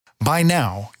By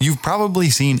now, you've probably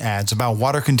seen ads about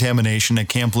water contamination at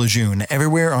Camp Lejeune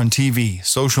everywhere on TV,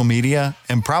 social media,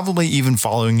 and probably even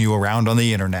following you around on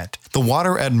the internet. The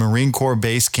water at Marine Corps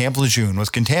Base Camp Lejeune was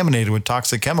contaminated with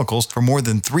toxic chemicals for more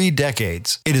than 3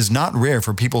 decades. It is not rare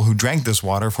for people who drank this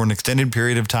water for an extended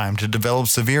period of time to develop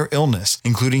severe illness,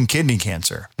 including kidney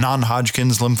cancer,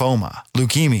 non-Hodgkin's lymphoma,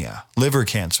 leukemia, liver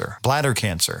cancer, bladder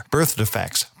cancer, birth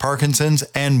defects, Parkinson's,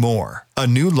 and more. A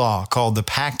new law called the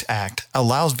PACT Act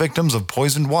allows victims of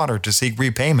poisoned water to seek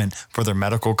repayment for their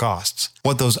medical costs.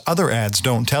 What those other ads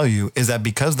don't tell you is that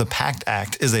because the PACT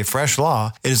Act is a fresh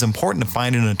law, it is important to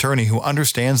find an attorney who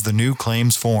understands the new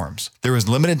claims forms. There is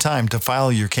limited time to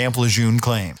file your Camp Lejeune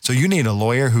claim, so you need a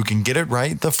lawyer who can get it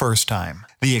right the first time.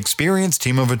 The experienced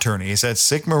team of attorneys at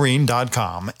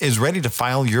sickmarine.com is ready to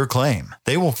file your claim.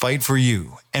 They will fight for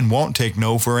you and won't take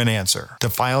no for an answer. To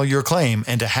file your claim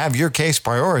and to have your case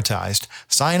prioritized,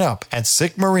 sign up at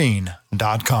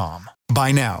sickmarine.com.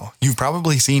 By now, you've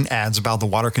probably seen ads about the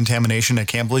water contamination at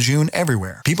Camp Lejeune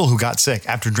everywhere. People who got sick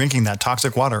after drinking that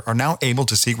toxic water are now able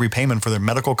to seek repayment for their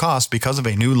medical costs because of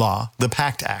a new law, the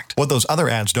PACT Act. What those other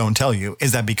ads don't tell you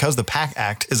is that because the PACT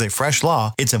Act is a fresh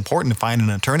law, it's important to find an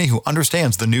attorney who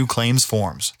understands the new claims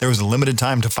forms. There is a limited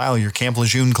time to file your Camp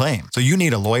Lejeune claim, so you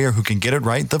need a lawyer who can get it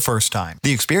right the first time.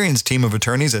 The experienced team of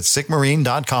attorneys at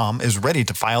sickmarine.com is ready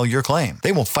to file your claim.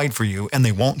 They will fight for you and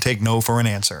they won't take no for an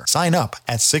answer. Sign up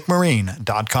at sickmarine.com.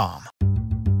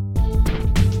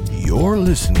 You're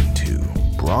listening to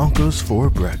Broncos for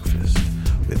Breakfast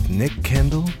with Nick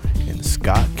Kendall and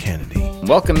Scott Kennedy.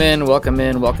 Welcome in.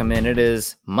 It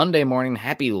is Monday morning.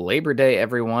 Happy Labor Day,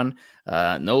 everyone.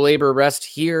 No labor rest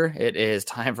here. It is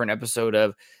time for an episode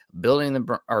of Building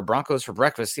our Broncos for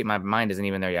Breakfast. See, my mind isn't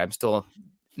even there yet. I'm still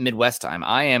Midwest time.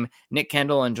 I am Nick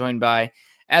Kendall and joined by,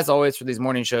 as always, for these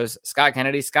morning shows, Scott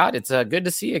Kennedy. Scott, it's good to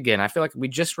see you again. I feel like we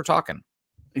just were talking.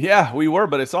 Yeah, we were,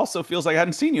 but it also feels like I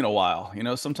hadn't seen you in a while. You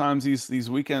know, sometimes these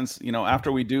weekends, you know,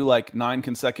 after we do like 9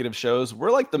 consecutive shows,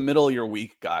 we're like the middle of your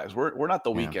week guys. We're not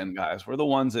the weekend guys. We're the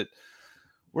ones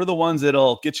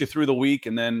that'll get you through the week,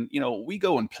 and then, you know, we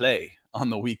go and play on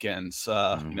the weekends.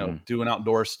 You know, doing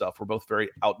outdoor stuff. We're both very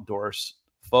outdoors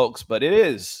folks, but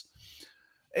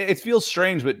it feels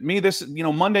strange. But this, you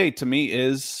know, Monday to me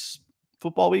is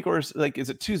football week, or is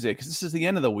it Tuesday? Because this is the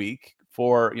end of the week.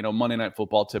 For, you know, Monday Night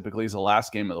Football typically is the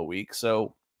last game of the week.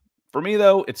 So for me,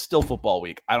 though, it's still football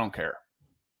week. I don't care.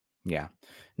 Yeah,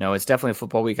 no, it's definitely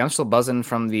football week. I'm still buzzing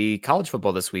from the college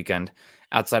football this weekend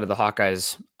outside of the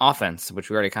Hawkeyes offense, which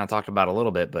we already kind of talked about a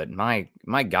little bit. But my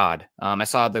God, I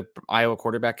saw the Iowa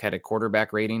quarterback had a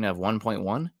quarterback rating of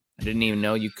 1.1. I didn't even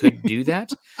know you could do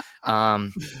that.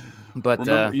 But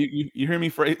remember, you hear me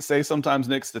say sometimes,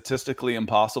 Nick, statistically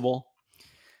impossible.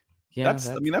 Yeah,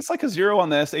 that's like a 0 on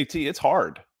the SAT. It's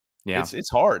hard. Yeah, it's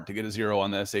hard to get a 0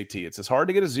 on the SAT. It's as hard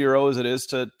to get a 0 as it is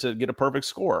to get a perfect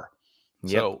score.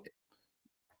 Yep. So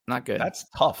not good. That's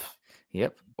tough.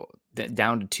 Yep.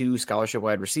 Down to 2 scholarship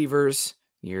wide receivers.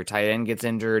 Your tight end gets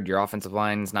injured. Your offensive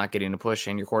line's not getting a push,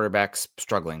 and your quarterback's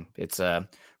struggling. It's a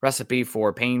recipe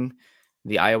for pain.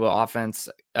 The Iowa offense,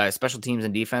 special teams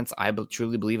and defense, I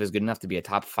truly believe is good enough to be a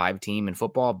top 5 team in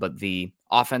football, but the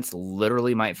offense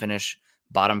literally might finish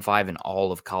bottom 5 in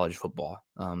all of college football,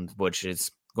 which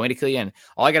is going to kill you. And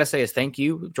all I got to say is thank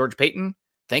you, George Paton.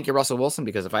 Thank you, Russell Wilson,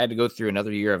 because if I had to go through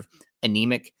another year of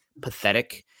anemic,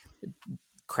 pathetic,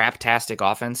 craptastic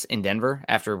offense in Denver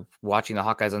after watching the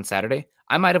Hawkeyes on Saturday,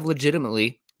 I might have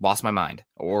legitimately lost my mind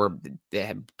or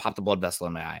popped a blood vessel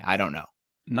in my eye. I don't know.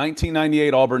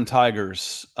 1998 Auburn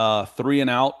Tigers, 3 and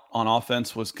out on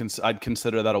offense I'd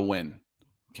consider that a win.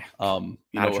 You know,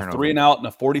 a 3 and out and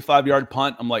a 45-yard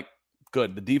punt. I'm like,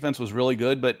 good. The defense was really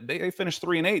good, but they finished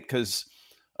 3-8 because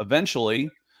eventually,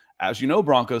 as you know,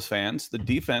 Broncos fans, the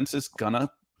defense is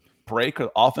gonna break. The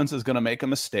offense is gonna make a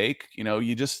mistake. You know,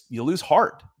 you lose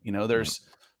heart. You know, it's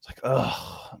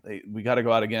like, we got to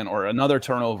go out again, or another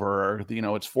turnover, or, you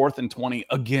know, it's 4th and 20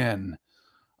 again.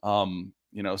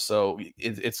 You know, so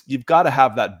it's you've got to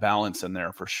have that balance in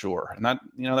there for sure, and that,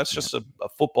 you know, that's just a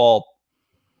football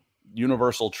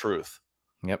universal truth.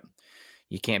 Yep.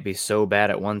 You can't be so bad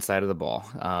at one side of the ball.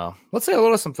 Let's say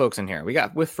hello to some folks in here. We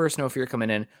got With First No Fear coming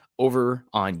in over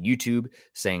on YouTube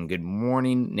saying, good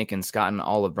morning, Nick and Scott and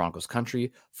all of Broncos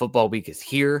country. Football week is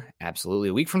here. Absolutely.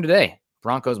 A week from today,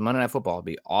 Broncos Monday Night Football will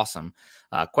be awesome.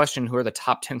 Question, who are the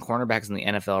top 10 cornerbacks in the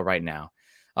NFL right now?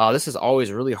 This is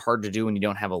always really hard to do when you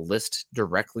don't have a list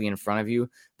directly in front of you,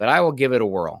 but I will give it a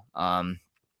whirl.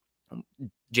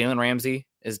 Jalen Ramsey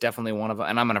is definitely one of them,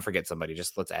 and I'm going to forget somebody.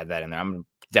 Just let's add that in there. I'm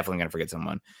definitely going to forget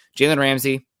someone. Jalen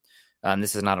Ramsey,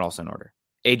 this is not also in order.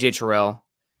 AJ Terrell,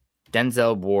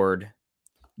 Denzel Ward,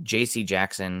 J.C.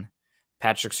 Jackson,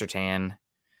 Patrick Surtain,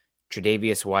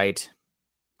 Tre'Davious White,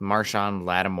 Marshawn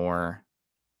Lattimore.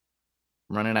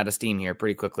 Running out of steam here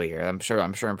pretty quickly here. I'm sure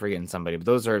I'm forgetting somebody, but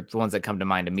those are the ones that come to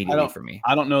mind immediately for me.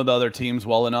 I don't know the other teams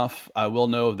well enough. I will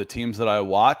know of the teams that I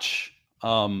watch.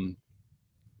 Pat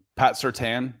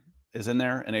Surtain is in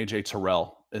there, and AJ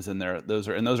Terrell is in there. Those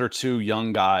are two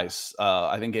young guys.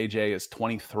 I think AJ is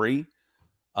 23,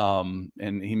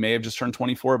 and he may have just turned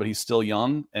 24, but he's still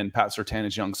young. And Pat Surtain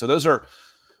is young. So those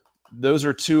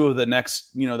are two of the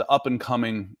next, the up and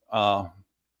coming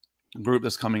group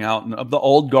that's coming out. And of the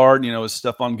old guard, is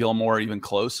Stephon Gilmore even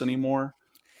close anymore?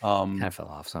 Kind of fell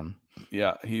off some.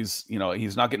 Yeah, he's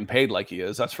not getting paid like he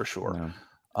is, that's for sure.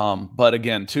 No. But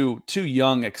again, two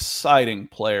young, exciting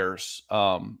players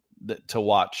to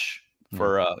watch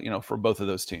for for both of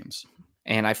those teams.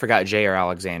 And I forgot Jair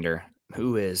Alexander,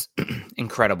 who is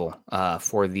incredible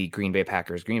for the Green Bay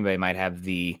Packers. Green Bay might have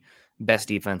the best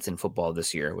defense in football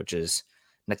this year, which is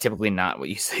typically not what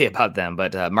you say about them,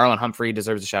 but Marlon Humphrey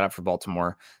deserves a shout out for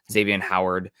Baltimore. Xavier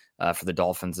Howard for the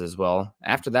Dolphins as well.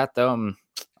 After that, though,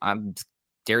 I'm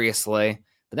Darius Slay,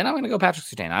 but then I'm going to go Patrick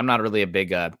Surtain. I'm not really a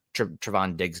big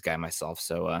Trevon Diggs guy myself.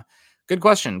 So good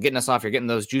question. Getting us off here, getting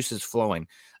those juices flowing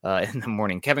in the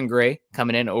morning. Kevin Gray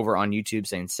coming in over on YouTube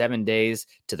saying 7 days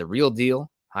to the real deal.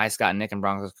 Hi, Scott and Nick and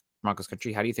Broncos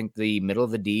Country. How do you think the middle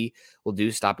of the D will do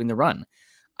stopping the run?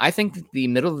 I think that the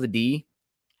middle of the D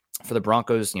for the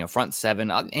Broncos, front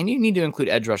seven, and you need to include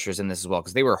edge rushers in this as well,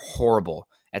 because they were horrible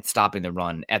at stopping the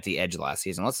run at the edge last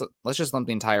season. Let's just lump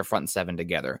the entire front seven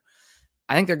together.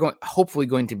 I think they're hopefully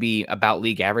going to be about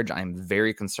league average. I'm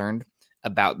very concerned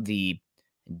about the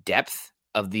depth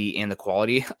of and the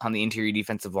quality on the interior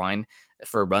defensive line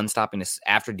for run stopping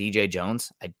after DJ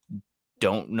Jones. I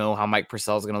don't know how Mike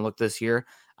Purcell is going to look this year.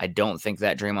 I don't think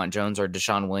that Draymond Jones or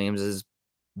Deshaun Williams'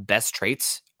 best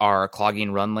traits are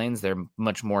clogging run lanes. They're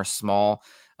much more small,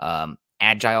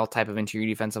 agile type of interior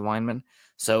defensive linemen.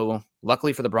 So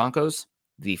luckily for the Broncos,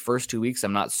 the first 2 weeks,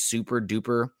 I'm not super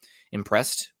duper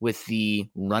impressed with the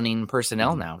running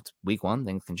personnel. Now it's week 1,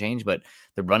 things can change, but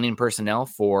the running personnel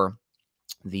for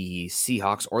the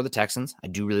Seahawks or the Texans, I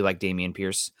do really like Dameon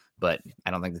Pierce, but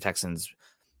I don't think the Texans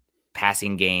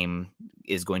passing game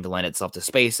is going to lend itself to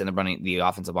space, and the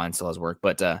offensive line still has work.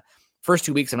 But first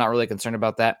 2 weeks, I'm not really concerned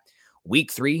about that.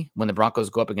 Week 3, when the Broncos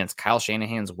go up against Kyle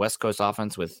Shanahan's West Coast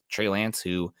offense with Trey Lance,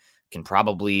 who can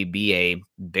probably be a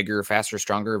bigger, faster,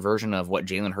 stronger version of what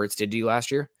Jalen Hurts did to you last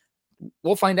year.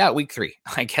 We'll find out week 3,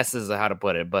 I guess is how to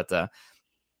put it. But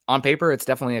on paper, it's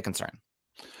definitely a concern.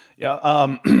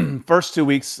 Yeah. First 2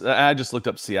 weeks, I just looked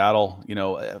up Seattle.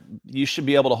 You should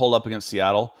be able to hold up against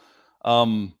Seattle.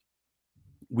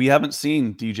 We haven't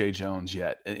seen DJ Jones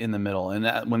yet in the middle. And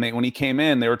that, when he came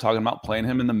in, they were talking about playing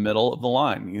him in the middle of the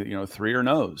line, 3 or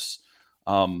nose.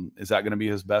 Is that going to be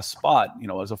his best spot?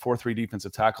 As a 4-3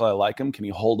 defensive tackle, I like him. Can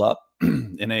he hold up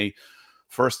in a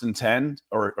 1st and 10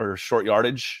 or short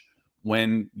yardage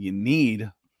when you need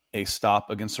a stop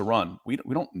against a run? We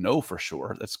don't know for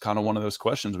sure. That's kind of one of those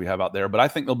questions we have out there, but I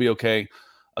think they'll be okay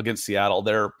against Seattle.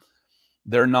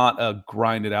 They're not a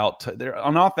grinded out. They're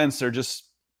on offense.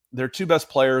 Their 2 best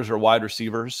players are wide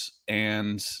receivers,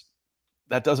 and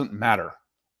that doesn't matter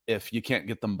if you can't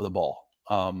get them the ball.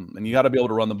 And you got to be able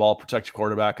to run the ball, protect your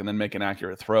quarterback, and then make an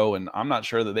accurate throw. And I'm not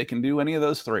sure that they can do any of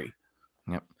those 3.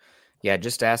 Yep. Yeah,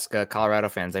 just ask Colorado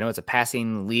fans. I know it's a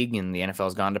passing league, and the NFL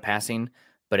has gone to passing,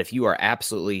 but if you are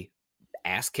absolutely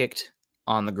ass-kicked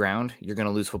on the ground, you're going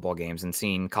to lose football games. And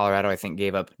seeing Colorado, I think,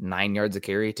 gave up 9 yards a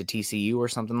carry to TCU or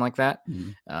something like that,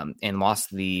 and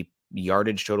lost the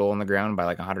yardage total on the ground by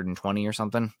like 120 or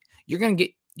something. You're going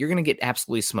to get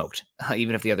absolutely smoked,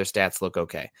 even if the other stats look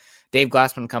okay. Dave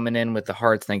Glassman coming in with the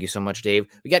hearts. Thank you so much, Dave.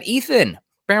 We got Ethan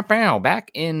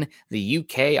back in the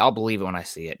UK. I'll believe it when I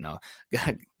see it. No,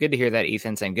 good to hear that,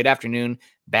 Ethan, saying good afternoon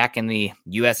back in the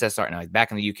USSR. No, he's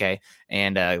back in the UK.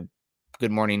 And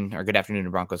good morning or good afternoon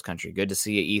to Broncos country. Good to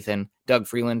see you, Ethan. Doug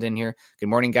Freeland in here. Good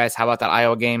morning, guys. How about that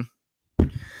Iowa game?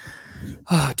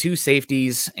 2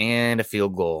 safeties and a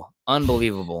field goal.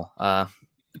 Unbelievable.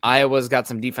 Iowa's got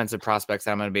some defensive prospects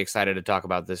that I'm going to be excited to talk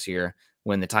about this year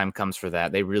when the time comes for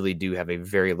that. They really do have a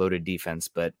very loaded defense,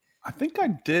 but I think I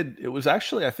did. It was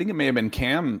actually, I think it may have been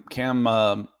Cam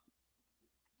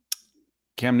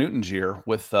Newton's year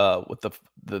with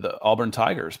the Auburn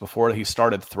Tigers before he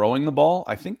started throwing the ball.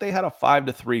 I think they had a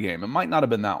 5-3 game. It might not have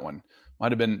been that one.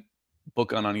 Might have been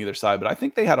book on either side, but I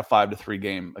think they had a 5-3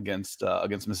 game against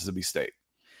Mississippi State.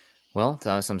 Well,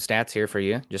 some stats here for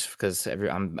you, just because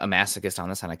I'm a masochist on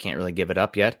this and I can't really give it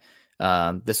up yet.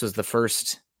 This was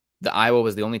the Iowa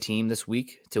was the only team this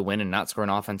week to win and not score an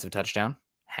offensive touchdown.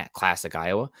 classic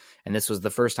Iowa. And this was the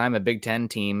first time a Big Ten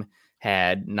team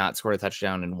had not scored a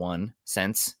touchdown in one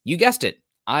since, you guessed it,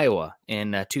 Iowa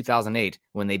in 2008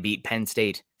 when they beat Penn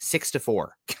State 6-4.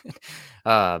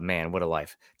 Man, what a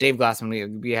life. Dave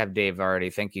Glassman, we have Dave already.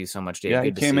 Thank you so much, Dave. Yeah,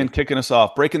 he came in kicking us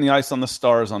off, breaking the ice on the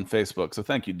Stars on Facebook. So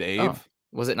thank you, Dave. Oh,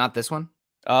 was it not this one?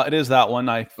 It is that one.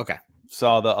 I okay.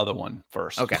 Saw the other one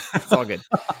first. Okay, it's all good.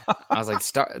 I was like,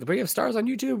 we have Stars on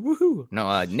YouTube. Woohoo!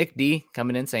 No, Nick D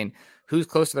coming in saying who's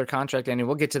close to their contract ending.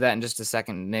 We'll get to that in just a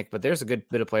second, Nick. But there's a good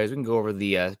bit of players. We can go over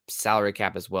the salary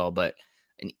cap as well. But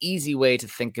an easy way to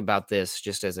think about this,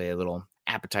 just as a little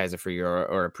appetizer for your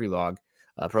or a prologue,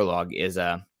 is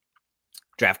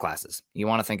draft classes. You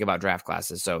want to think about draft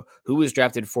classes. So who was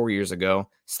drafted 4 years ago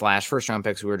 / first round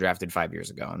picks who were drafted 5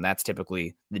 years ago. And that's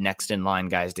typically the next in line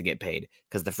guys to get paid,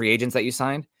 because the free agents that you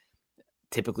signed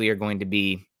typically are going to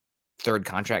be third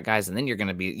contract guys. And then you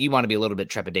want to be a little bit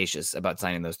trepidatious about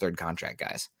signing those third contract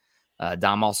guys.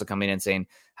 Dom also coming in saying,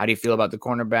 how do you feel about the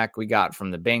cornerback we got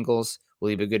from the Bengals? Will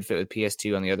he be a good fit with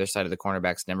PS2 on the other side of the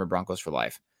cornerbacks? Denver Broncos for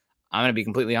life. I'm going to be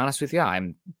completely honest with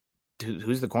you.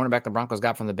 Who's the cornerback the Broncos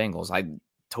got from the Bengals? I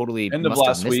totally end of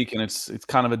last week, and it's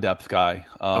kind of a depth guy.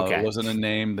 Okay. It wasn't a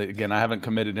name that, again, I haven't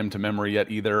committed him to memory yet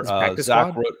either.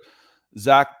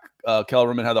 Zach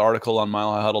Kellerman had the article on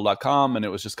milehighhuddle.com, and it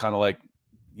was just kind of like,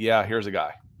 yeah, here's a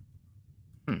guy.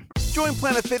 Join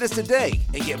Planet Fitness today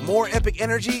and get more epic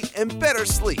energy and better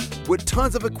sleep with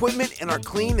tons of equipment in our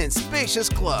clean and spacious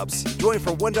clubs. Join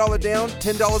for $1 down,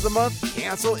 $10 a month,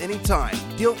 cancel anytime.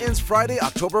 Deal ends Friday,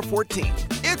 October 14th.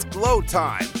 It's glow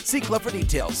time. See club for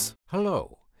details.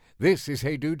 Hello, this is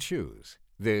Hey Dude Shoes.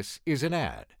 This is an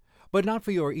ad, but not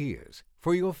for your ears,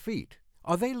 for your feet.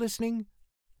 Are they listening?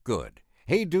 Good.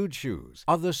 Hey Dude Shoes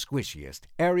are the squishiest,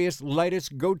 airiest,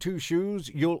 lightest go-to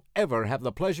shoes you'll ever have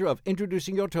the pleasure of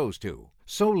introducing your toes to.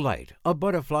 So light, a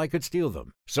butterfly could steal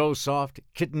them. So soft,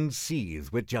 kittens seethe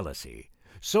with jealousy.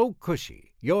 So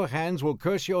cushy, your hands will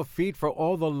curse your feet for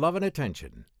all the love and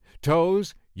attention.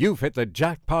 Toes, you've hit the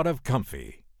jackpot of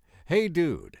comfy. Hey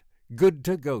Dude, good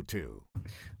to go to.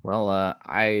 Well,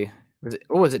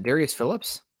 was it Darius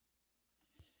Phillips?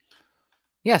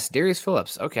 Yes, Darius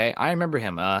Phillips. Okay, I remember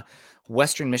him.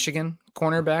 Western Michigan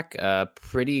cornerback,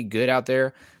 pretty good out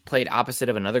there. Played opposite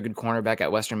of another good cornerback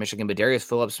at Western Michigan, but Darius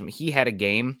Phillips, he had a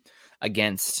game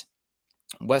against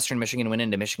Western Michigan, went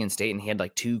into Michigan State, and he had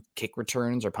like 2 kick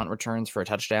returns or punt returns for a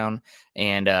touchdown,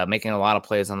 and making a lot of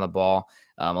plays on the ball.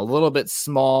 A little bit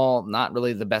small, not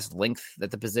really the best length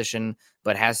at the position,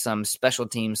 but has some special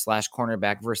team /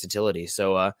 cornerback versatility.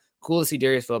 So cool to see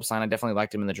Darius Phillips sign. I definitely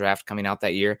liked him in the draft coming out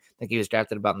that year. I think he was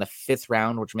drafted about in the 5th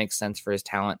round, which makes sense for his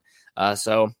talent.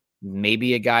 So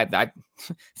maybe a guy that I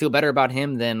feel better about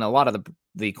him than a lot of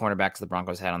the cornerbacks the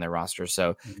Broncos had on their roster.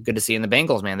 So good to see. In the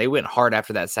Bengals, man, they went hard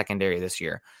after that secondary this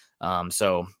year.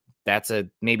 So that's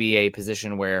maybe a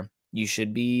position where you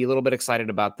should be a little bit excited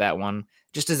about that one,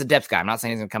 just as a depth guy. I'm not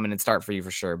saying he's going to come in and start for you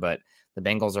for sure, but the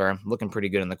Bengals are looking pretty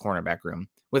good in the cornerback room.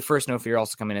 With First No Fear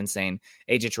also coming in saying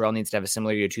AJ Terrell needs to have a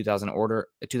similar year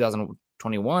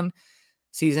 2021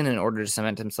 season in order to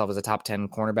cement himself as a top 10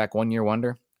 cornerback 1 year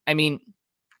wonder. I mean,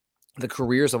 the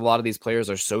careers of a lot of these players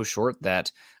are so short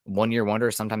that 1 year wonder,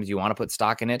 sometimes you want to put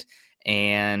stock in it.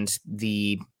 And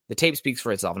the tape speaks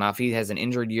for itself. Now, if he has an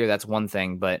injured year, that's one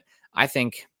thing. But I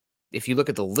think if you look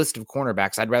at the list of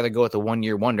cornerbacks, I'd rather go with the 1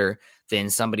 year wonder than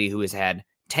somebody who has had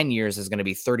 10 years is going to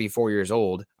be 34 years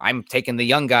old. I'm taking the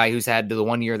young guy who's had the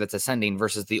 1 year that's ascending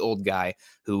versus the old guy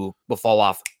who will fall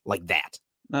off like that.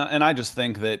 And I just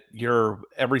think that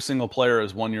every single player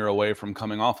is 1 year away from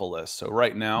coming off a list. So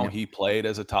right now he played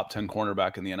as a top 10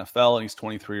 cornerback in the NFL and he's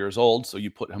 23 years old. So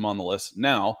you put him on the list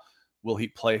now. Will he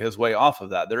play his way off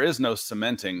of that? There is no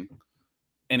cementing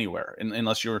anywhere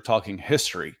unless you're talking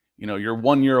history. You're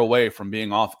 1 year away from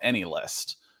being off any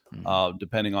list.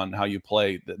 Depending on how you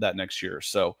play that next year.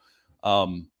 So,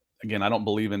 again, I don't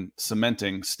believe in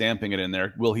stamping it in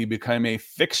there. Will he become a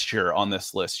fixture on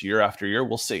this list year after year?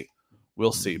 We'll see.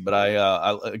 But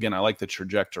I like the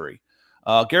trajectory.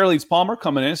 Gary Leeds Palmer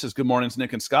coming in says, good mornings,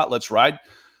 Nick and Scott. Let's ride.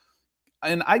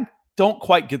 And I don't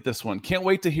quite get this one. Can't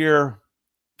wait to hear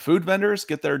food vendors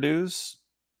get their dues.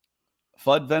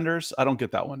 FUD vendors. I don't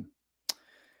get that one.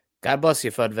 God bless you,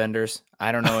 FUD vendors.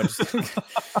 I don't know.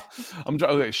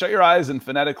 Okay, shut your eyes and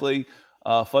phonetically,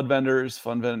 FUD vendors,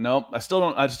 Nope, I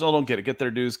still don't get it. Get their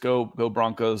dues. Go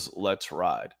Broncos. Let's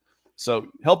ride. So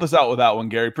help us out with that one,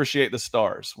 Gary. Appreciate the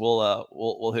stars.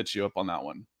 We'll hit you up on that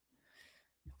one.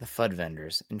 The FUD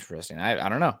vendors. Interesting. I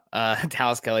don't know.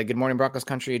 Dallas Kelly, good morning, Broncos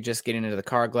country. Just getting into the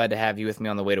car. Glad to have you with me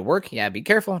on the way to work. Yeah, be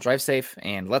careful, drive safe,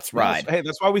 and let's ride. Hey,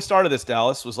 that's why we started this,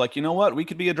 Dallas. Was like, you know what? We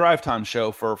could be a drive time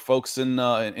show for folks in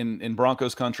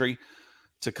Broncos country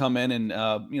to come in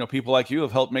and, people like you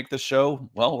have helped make this show.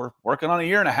 Well, we're working on 1.5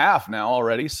 years now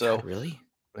already. So really?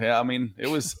 Yeah, I mean, it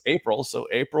was April. So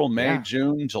April, May,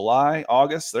 June, July,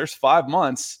 August. There's 5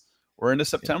 months. We're into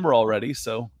September already.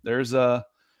 So there's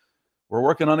we're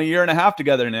working on 1.5 years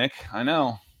together, Nick. I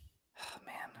know. Oh,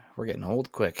 man, we're getting old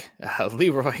quick.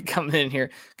 Leroy coming in here.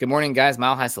 Good morning, guys.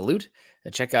 Mile high salute.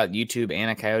 Check out YouTube.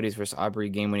 Anna Coyotes versus Aubrey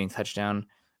game-winning touchdown.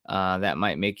 That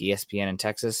might make ESPN in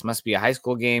Texas. Must be a high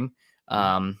school game.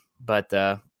 But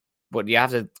what you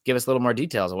have to give us a little more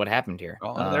details of what happened here.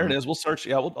 Oh, there it is. We'll search.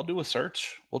 Yeah, I'll do a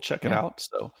search. We'll check it out.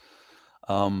 So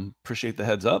appreciate the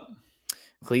heads up.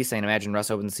 Clee saying, imagine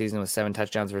Russ opens the season with 7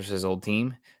 touchdowns versus his old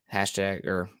team. Hashtag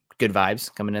or good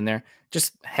vibes coming in there.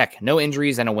 Just heck, no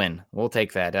injuries and a win. We'll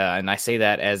take that. And I say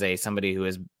that as somebody who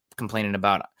is complaining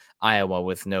about Iowa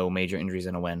with no major injuries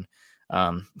and a win.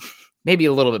 Maybe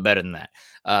a little bit better than that.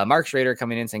 Mark Schrader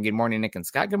coming in saying, good morning, Nick and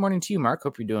Scott. Good morning to you, Mark.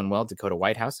 Hope you're doing well. Dakota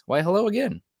Whitehouse. Why, hello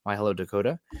again. Why, hello,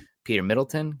 Dakota. Peter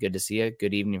Middleton. Good to see you.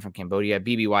 Good evening from Cambodia.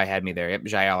 BBY had me there. Yep.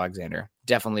 Jai Alexander.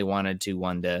 Definitely wanted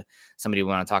to somebody we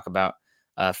want to talk about.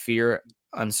 Fear,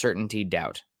 uncertainty,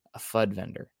 doubt. A FUD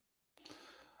vendor.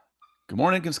 Good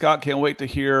morning, Nick and Scott. Can't wait to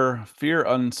hear fear,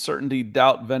 uncertainty,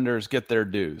 doubt vendors get their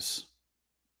dues.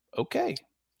 Okay.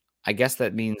 I guess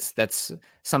that means that's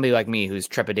somebody like me who's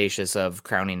trepidatious of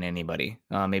crowning anybody.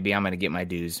 Maybe I'm going to get my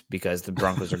dues because the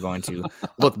Broncos are going to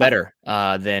look better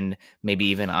than maybe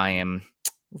even I am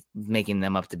making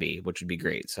them up to be, which would be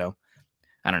great. So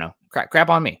I don't know. Crap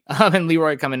on me. And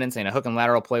Leroy coming in saying a hook and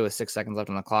lateral play with 6 seconds left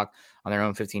on the clock on their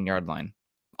own 15-yard line.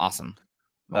 Awesome.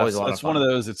 Always that's one of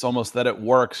those. It's almost that it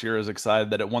works. You're as excited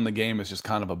that it won the game is just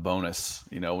kind of a bonus,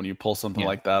 when you pull something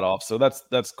like that off. So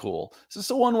that's cool. Is this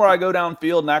the one where I go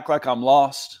downfield and act like I'm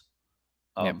lost?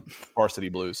 Varsity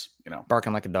Blues,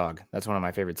 barking like a dog. That's one of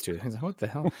my favorites too. He's like, what the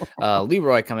hell?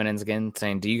 Leroy coming in again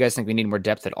saying, do you guys think we need more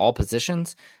depth at all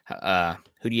positions?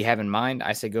 Who do you have in mind?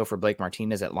 I say go for Blake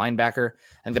Martinez at linebacker.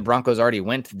 I think the Broncos already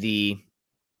went the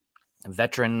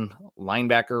veteran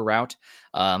linebacker route.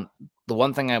 The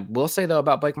one thing I will say, though,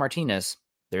 about Blake Martinez,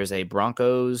 there's a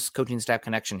Broncos coaching staff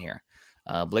connection here.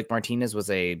 Blake Martinez was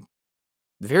a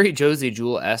very Josie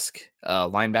Jewell-esque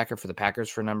linebacker for the Packers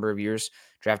for a number of years.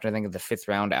 Drafted, I think, in the 5th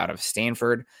round out of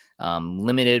Stanford.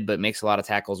 Limited, but makes a lot of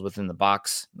tackles within the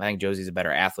box. I think Josie's a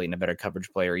better athlete and a better coverage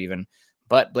player even.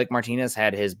 But Blake Martinez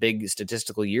had his big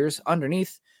statistical years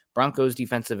underneath Broncos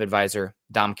defensive advisor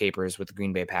Dom Capers with the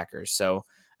Green Bay Packers. So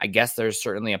I guess there's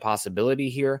certainly a possibility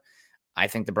here. I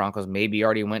think the Broncos maybe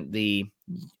already went the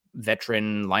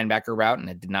veteran linebacker route, and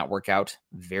it did not work out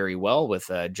very well with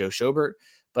Joe Schobert.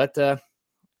 But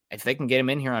if they can get him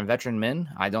in here on veteran men,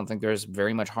 I don't think there's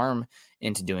very much harm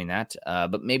into doing that.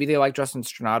 But maybe they like Justin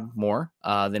Strnad more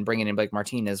than bringing in Blake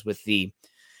Martinez with the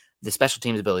special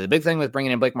teams ability. The big thing with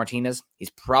bringing in Blake Martinez, he's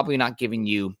probably not giving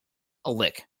you a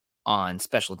lick on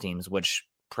special teams, which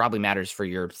probably matters for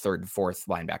your 3rd and 4th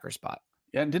linebacker spot.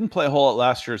 Yeah, and didn't play a whole lot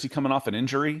last year. Is he coming off an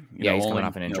injury? He's coming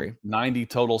off an injury. 90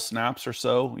 total snaps or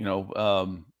so.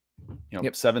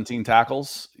 17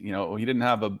 tackles. He didn't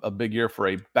have a big year for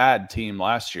a bad team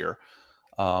last year.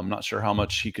 I'm not sure how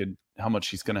much he's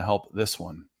going to help this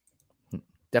one.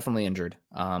 Definitely injured.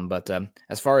 But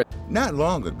as far as not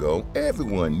long ago,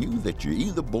 everyone knew that you're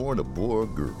either born a boy or a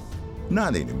girl.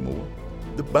 Not anymore.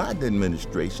 The Biden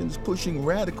administration is pushing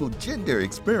radical gender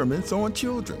experiments on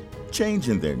children,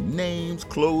 changing their names,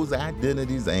 clothes,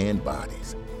 identities, and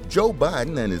bodies. Joe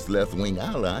Biden and his left-wing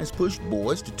allies pushed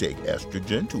boys to take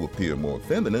estrogen to appear more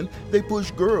feminine. They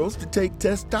push girls to take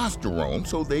testosterone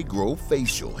so they grow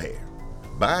facial hair.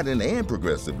 Biden and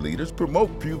progressive leaders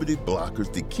promote puberty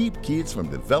blockers to keep kids from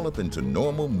developing to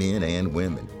normal men and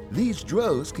women. These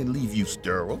drugs can leave you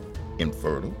sterile,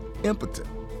 infertile, impotent.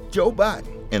 Joe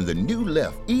Biden and the new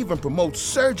left even promotes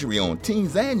surgery on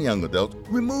teens and young adults,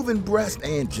 removing breasts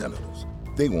and genitals.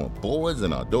 They want boys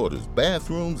in our daughters'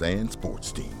 bathrooms and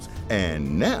sports teams.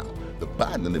 And now, the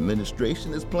Biden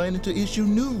administration is planning to issue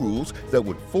new rules that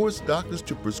would force doctors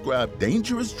to prescribe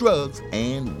dangerous drugs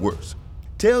and worse.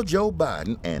 Tell Joe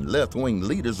Biden and left-wing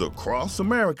leaders across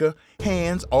America,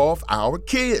 hands off our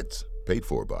kids. Paid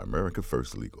for by America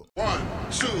First Legal. 1,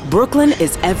 2. Brooklyn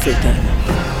is everything.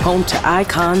 Home to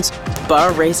icons,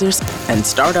 bar raisers, and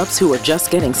startups who are just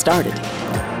getting started.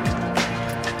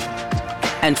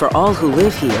 And for all who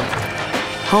live here,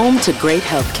 home to great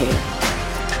healthcare.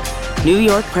 New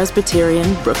York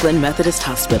Presbyterian Brooklyn Methodist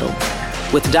Hospital.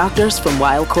 With doctors from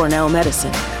Weill Cornell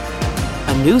Medicine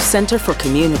a new center for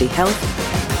community health,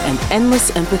 and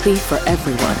endless empathy for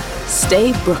everyone.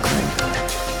 Stay Brooklyn.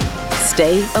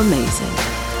 Stay amazing.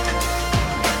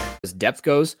 As depth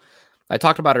goes, I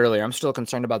talked about it earlier. I'm still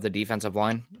concerned about the defensive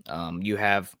line. You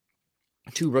have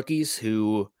 2 rookies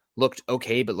who looked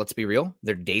okay, but let's be real.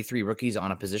 They're day 3 rookies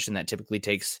on a position that typically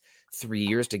takes 3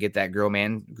 years to get that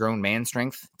grown man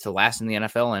strength to last in the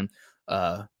NFL.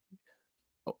 And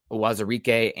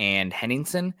Wazarike and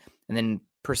Henningsen, and then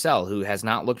Purcell, who has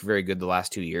not looked very good the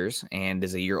last 2 years and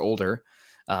is a year older.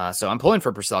 So I'm pulling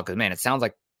for Purcell because, man, it sounds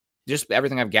like just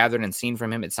everything I've gathered and seen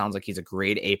from him, it sounds like he's a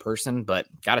grade A person, but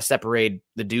got to separate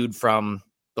the dude from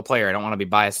the player. I don't want to be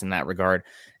biased in that regard.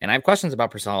 And I have questions about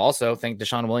Purcell. Also, think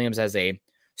Deshaun Williams as a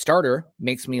starter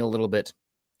makes me a little bit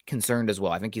concerned as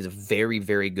well. I think he's a very,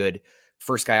 very good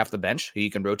first guy off the bench who you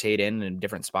can rotate in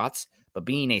different spots. But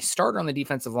being a starter on the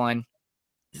defensive line,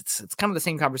 it's kind of the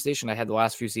same conversation I had the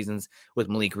last few seasons with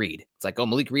Malik Reed. It's like, oh,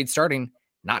 Malik Reed starting,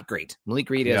 not great. Malik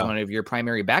Reed is one of your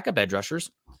primary backup edge rushers.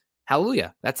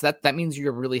 Hallelujah. That means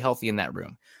you're really healthy in that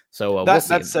room. So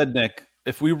that said, Nick,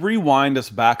 if we rewind us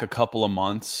back a couple of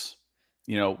months,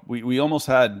 we almost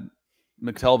had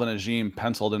McTelvin Agim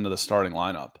penciled into the starting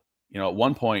lineup. At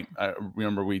one point, I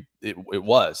remember it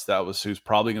was who's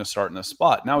probably going to start in this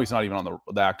spot. Now he's not even on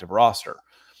the active roster.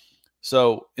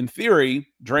 So in theory,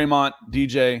 Draymond,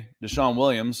 DJ, Deshaun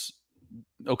Williams,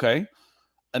 okay.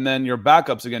 And then your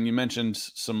backups, again, you mentioned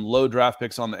some low draft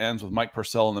picks on the ends with Mike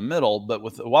Purcell in the middle, but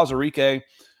with Wazarike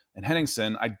and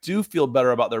Henningsen, I do feel better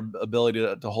about their ability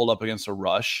to hold up against a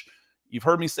rush. You've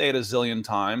heard me say it a zillion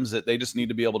times that they just need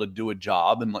to be able to do a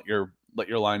job and let your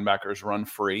linebackers run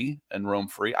free and roam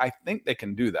free. I think they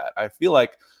can do that. I feel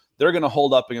like they're going to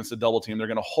hold up against a double team. They're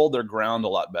going to hold their ground a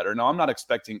lot better. Now, I'm not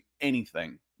expecting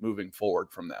anything moving forward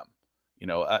from them.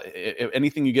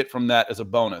 Anything you get from that is a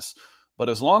bonus. But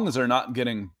as long as they're not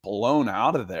getting blown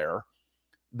out of there,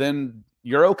 then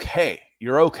you're okay.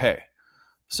 You're okay.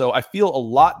 So I feel a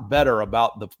lot better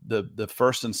about the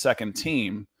first and second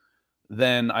team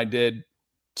than I did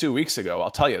 2 weeks ago. I'll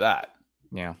tell you that.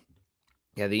 Yeah.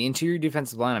 The interior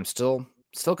defensive line, I'm still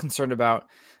concerned about,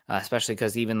 especially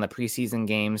because even the preseason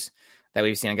games that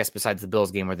we've seen, I guess, besides the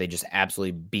Bills game where they just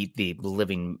absolutely beat the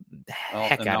living heck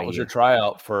out of you. That was your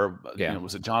tryout for,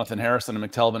 was it Jonathan Harrison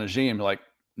and McTelvin Agim? Like,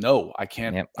 no, I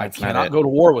can't. Yep, I cannot go to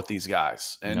war with these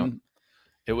guys. And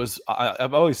it was.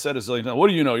 I've always said a zillion times, what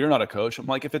do you know? You're not a coach. I'm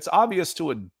like, if it's obvious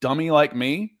to a dummy like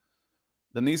me,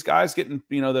 then these guys getting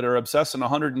that are obsessing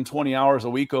 120 hours a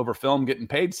week over film, getting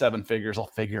paid 7 figures, I'll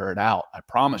figure it out. I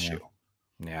promise you.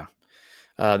 Yeah.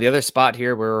 The other spot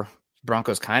here where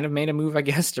Broncos kind of made a move, I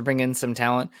guess, to bring in some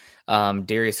talent.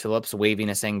 Darius Phillips waving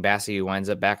a Sang Bassi, who winds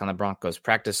up back on the Broncos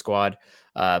practice squad.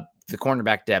 The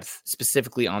cornerback depth,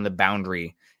 specifically on the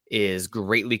boundary, is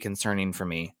greatly concerning for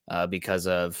me because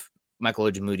of Michael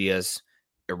Ojemudia's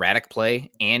erratic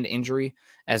play and injury,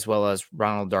 as well as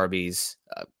Ronald Darby's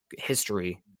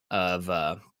history of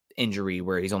injury,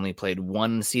 where he's only played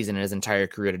 1 season in his entire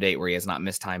career to date where he has not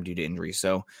missed time due to injury.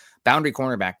 So boundary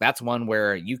cornerback, that's one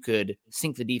where you could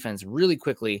sink the defense really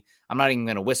quickly. I'm not even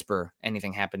going to whisper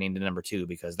anything happening to number 2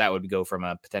 because that would go from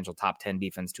a potential top 10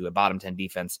 defense to a bottom 10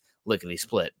 defense lickety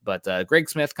split. But Greg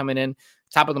Smith coming in,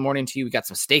 top of the morning to you. We got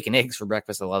some steak and eggs for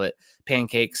breakfast. I love it.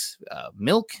 Pancakes,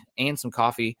 milk, and some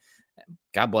coffee.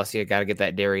 God bless you. Got to get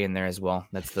that dairy in there as well.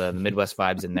 That's the Midwest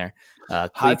vibes in there.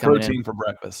 High protein for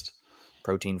breakfast.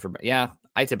 Protein for,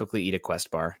 I typically eat a Quest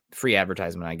bar. Free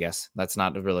advertisement, I guess. That's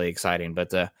not really exciting,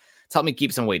 but it's helped me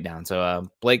keep some weight down. So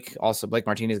Blake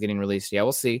Martinez getting released. Yeah,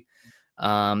 we'll see.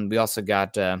 We also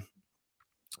got, let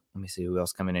me see who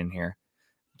else coming in here.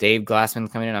 Dave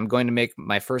Glassman coming in. I'm going to make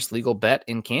my first legal bet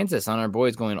in Kansas on our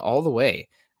boys going all the way.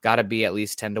 Got to be at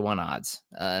least 10-1 odds.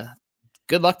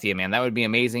 Good luck to you, man. That would be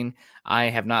amazing. I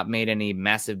have not made any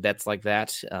massive bets like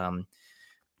that.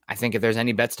 I think if there's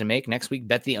any bets to make next week,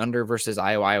 bet the under versus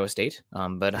Iowa State.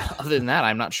 But other than that,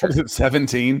 I'm not sure. Is it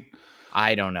 17?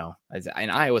 I don't know.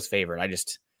 And Iowa's favorite.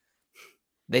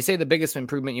 They say the biggest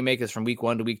improvement you make is from week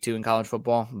 1 to week 2 in college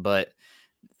football, but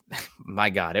my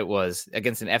God, it was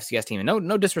against an FCS team. And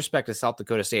no disrespect to South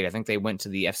Dakota State. I think they went to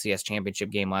the FCS championship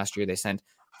game last year. They sent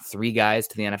 3 guys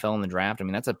to the NFL in the draft. I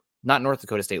mean, that's a not North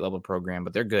Dakota State level program,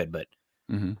 but they're good. But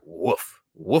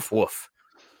woof.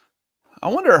 I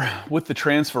wonder with the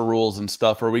transfer rules and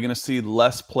stuff, are we going to see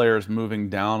less players moving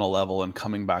down a level and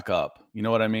coming back up? You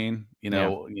know what I mean?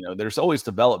 There's always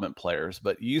development players,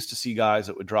 but you used to see guys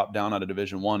that would drop down out of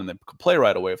Division I and they could play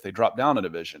right away if they drop down a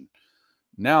division.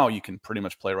 Now you can pretty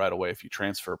much play right away if you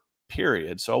transfer,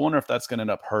 period. So I wonder if that's going to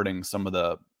end up hurting some of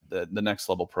the next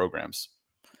level programs.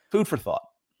 Food for thought.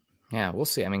 Yeah, we'll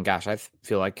see. I mean, gosh, I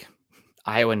feel like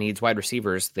Iowa needs wide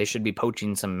receivers. They should be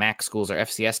poaching some MAC schools or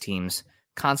FCS teams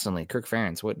constantly. Kirk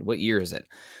Ferentz, what year is it?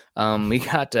 We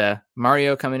got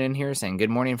Mario coming in here saying, good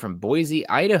morning from Boise,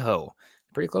 Idaho.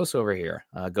 Pretty close over here.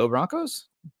 Go Broncos?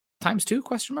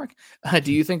 ×2?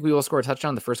 Do you think we will score a touchdown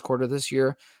in the first quarter this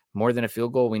year? More than a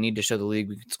field goal? We need to show the league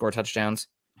we can score touchdowns.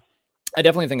 I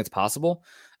definitely think it's possible.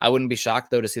 I wouldn't be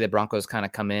shocked, though, to see the Broncos kind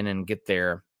of come in and get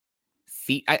their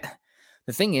feet.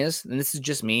 The thing is, and this is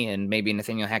just me, and maybe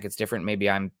Nathaniel Hackett's different. Maybe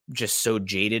I'm just so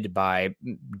jaded by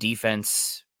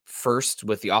defense first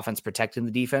with the offense protecting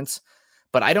the defense.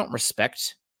 But I don't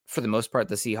respect, for the most part,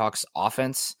 the Seahawks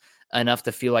offense enough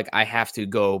to feel like I have to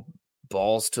go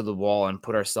balls to the wall and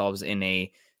put ourselves in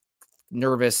a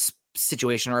nervous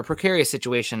situation or a precarious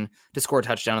situation to score a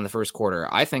touchdown in the first quarter.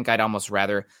 I think I'd almost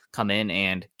rather come in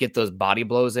and get those body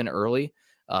blows in early,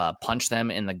 punch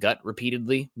them in the gut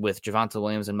repeatedly with Javonte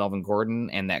Williams and Melvin Gordon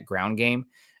and that ground game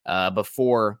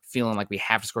before feeling like we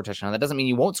have to score a touchdown. That doesn't mean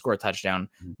you won't score a touchdown,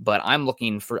 but I'm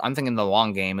thinking the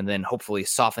long game and then hopefully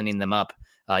softening them up,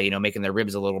 making their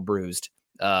ribs a little bruised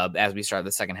as we start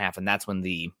the second half. And that's when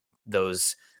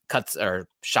those cuts or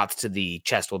shots to the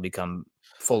chest will become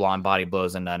full-on body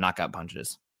blows and knockout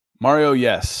punches. Mario,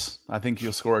 yes. I think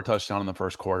you'll score a touchdown in the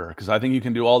first quarter because I think you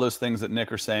can do all those things that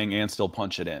Nick are saying and still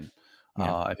punch it in.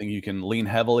 Yeah. I think you can lean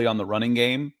heavily on the running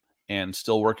game and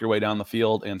still work your way down the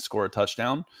field and score a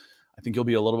touchdown. I think you'll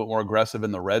be a little bit more aggressive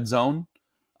in the red zone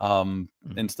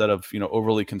instead of,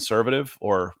 overly conservative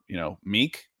or,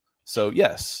 meek. So,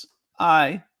 yes,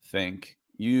 I think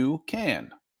you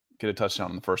can get a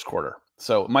touchdown in the first quarter.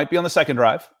 So it might be on the second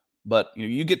drive, but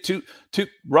you get two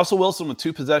Russell Wilson with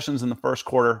 2 possessions in the first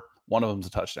quarter. One of them's a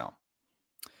touchdown.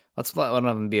 Let's let one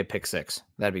of them be a pick six.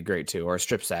 That'd be great too, or a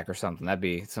strip sack or something. That'd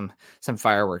be some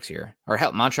fireworks here. Or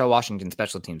help Montreal Washington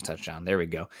special teams touchdown. There we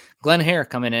go. Glenn Hare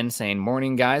coming in saying,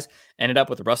 morning guys. Ended up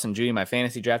with Russ and Judy in my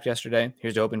fantasy draft yesterday.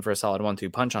 Here's to hoping for a solid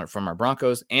 1-2 punch on it from our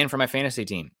Broncos and for my fantasy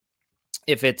team.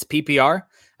 If it's PPR,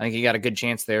 I think you got a good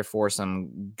chance there for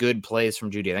some good plays from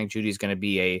Judy. I think Judy's going to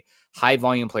be a high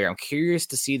volume player. I'm curious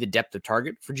to see the depth of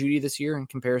target for Judy this year in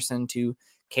comparison to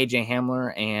KJ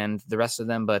Hamler and the rest of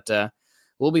them, but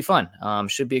will be fun.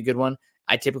 Should be a good one.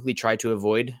 I typically try to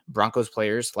avoid Broncos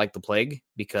players like the plague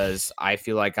because I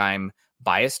feel like I'm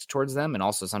biased towards them. And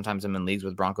also sometimes I'm in leagues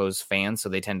with Broncos fans, so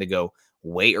they tend to go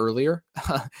way earlier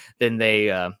than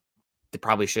they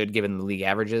probably should given the league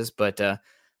averages. But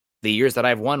the years that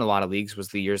I've won a lot of leagues was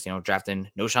the years, drafting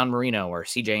Noshan Marino or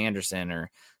CJ Anderson or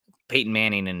Peyton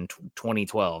Manning in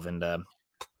 2012 and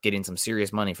getting some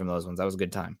serious money from those ones. That was a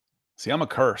good time. See, I'm a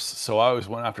curse, so I always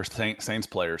went after Saints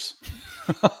players.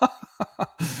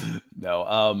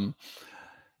 No.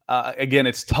 Again,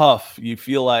 it's tough. You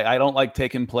feel like I don't like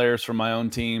taking players from my own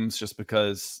teams just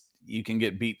because you can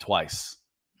get beat twice.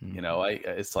 Mm-hmm.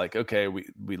 It's like, okay,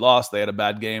 we lost. They had a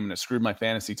bad game and it screwed my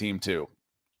fantasy team too.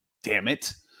 Damn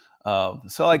it. So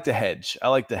I like to hedge. I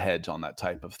like to hedge on that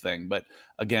type of thing. But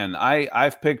again,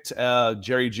 I've picked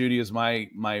Jerry Jeudy as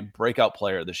my breakout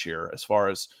player this year as far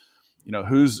as,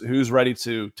 who's ready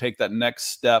to take that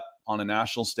next step on a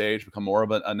national stage, become more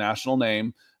of a national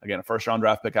name. Again, a first-round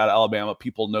draft pick out of Alabama.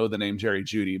 People know the name Jerry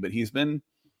Jeudy, but he's been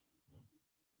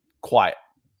quiet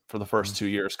for the first 2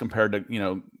 years compared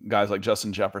to, guys like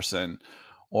Justin Jefferson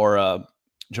or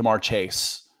Jamar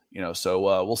Chase.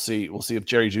 So we'll see. We'll see if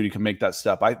Jerry Jeudy can make that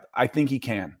step. I think he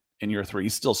can in year 3.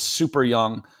 He's still super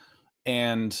young,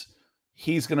 and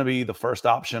he's going to be the first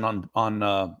option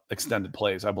on extended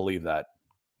plays. I believe that.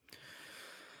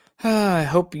 I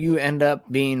hope you end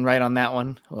up being right on that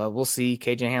one. We'll see.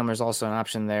 KJ Hamler's also an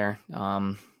option there.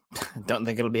 Don't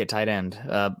think it'll be a tight end.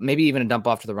 Maybe even a dump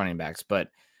off to the running backs, but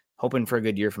hoping for a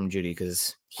good year from Jeudy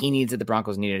because he needs it. The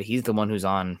Broncos need it. He's the one who's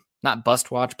on not bust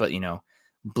watch, but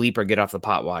bleep or get off the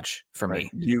pot watch for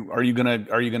me. Are you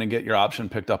gonna get your option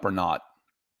picked up or not?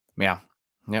 Yeah.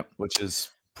 Yep. Which is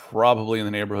probably in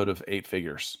the neighborhood of 8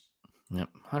 figures. Yep,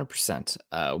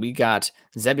 100%. We got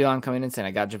Zebulon coming in saying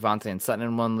I got Javonte and Sutton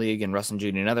in one league and Russ and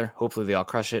Judy in another. Hopefully they all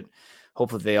crush it.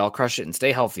 And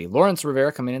stay healthy. Lawrence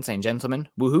Rivera coming in saying, gentlemen,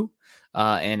 woohoo.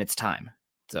 And it's time.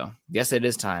 So yes, it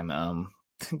is time.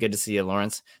 Good to see you,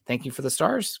 Lawrence. Thank you for the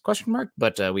stars, ?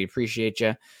 But we appreciate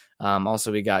you.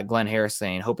 Also, we got Glenn Harris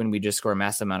saying, hoping we just score a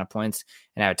massive amount of points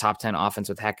and have a top 10 offense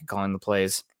with Hackett calling the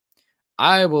plays.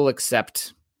 I will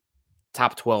accept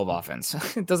top 12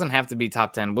 offense. It doesn't have to be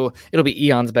top 10. It'll be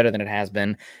eons better than it has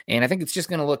been. And I think it's just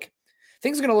going to look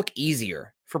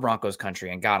easier for Broncos country.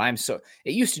 And God, it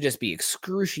used to just be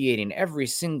excruciating every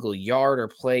single yard or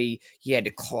play you had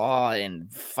to claw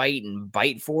and fight and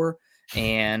bite for.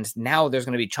 And now there's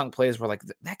going to be chunk plays where like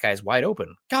that guy's wide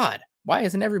open. God, why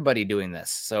isn't everybody doing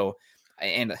this? So,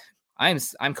 and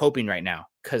I'm coping right now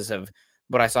because of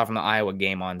what I saw from the Iowa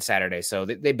game on Saturday. So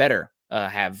they better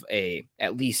have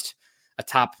at least a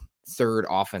top third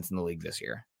offense in the league this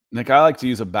year. Nick, I like to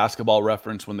use a basketball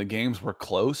reference when the games were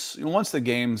close. Once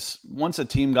a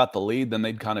team got the lead, then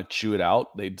they'd kind of chew it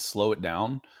out. They'd slow it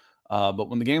down. But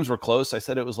when the games were close, I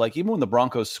said it was like, even when the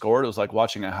Broncos scored, it was like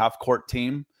watching a half-court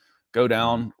team go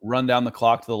down, run down the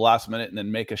clock to the last minute, and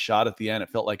then make a shot at the end. It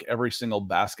felt like every single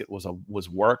basket was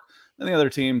work. And the other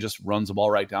team just runs the ball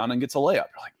right down and gets a layup.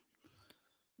 You're like,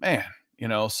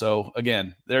 man, so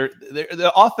again,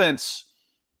 the offense,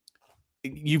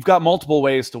 you've got multiple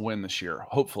ways to win this year,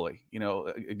 hopefully.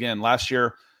 Again, last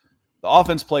year, the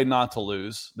offense played not to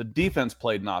lose. The defense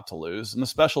played not to lose. And the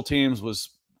special teams was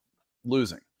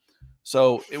losing.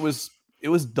 So it was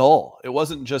dull. It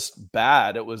wasn't just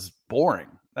bad. It was boring.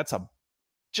 That's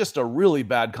just a really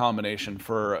bad combination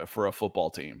for a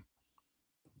football team.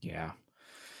 Yeah.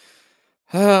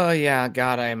 Oh, yeah.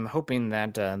 God, I'm hoping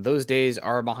that those days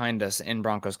are behind us in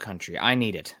Broncos country. I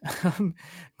need it.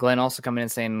 Glenn also coming in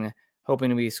saying, hoping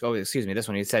to be, this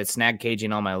one, he said snag KJ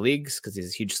in all my leagues because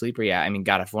he's a huge sleeper. Yeah, I mean,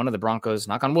 God, if one of the Broncos,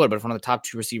 knock on wood, but if one of the top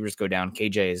two receivers go down,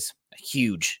 KJ is a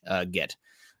huge get.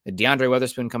 DeAndre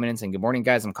Weatherspoon coming in saying, good morning,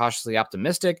 guys. I'm cautiously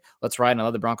optimistic. Let's ride. And I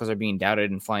love the Broncos are being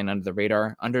doubted and flying under the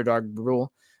radar. Underdog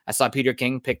rule. I saw Peter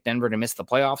King pick Denver to miss the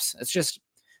playoffs. It's just,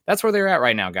 that's where they're at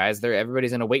right now, guys.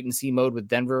 Everybody's in a wait and see mode with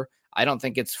Denver. I don't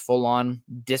think it's full on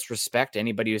disrespect.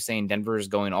 Anybody who's saying Denver is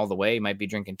going all the way might be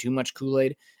drinking too much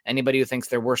Kool-Aid. Anybody who thinks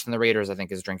they're worse than the Raiders, I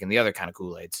think, is drinking the other kind of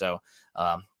Kool-Aid. So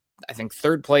I think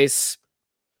third place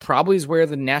probably is where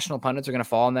the national pundits are going to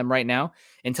fall on them right now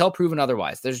until proven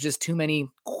otherwise. There's just too many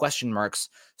question marks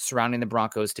surrounding the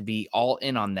Broncos to be all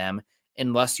in on them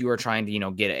unless you are trying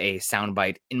to, get a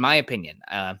soundbite. In my opinion,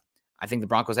 I think the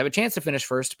Broncos have a chance to finish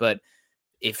first, but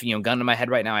if, gun to my head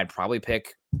right now, I'd probably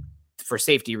pick, for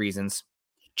safety reasons,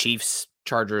 Chiefs,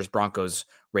 Chargers, Broncos,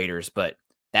 Raiders. But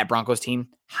that Broncos team,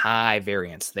 high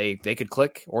variance. They could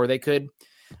click or they could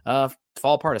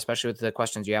fall apart, especially with the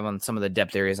questions you have on some of the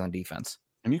depth areas on defense.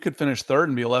 And you could finish third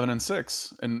and be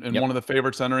 11-6 and one of the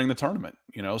favorites entering the tournament,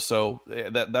 so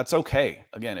that's okay.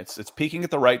 Again, it's peaking at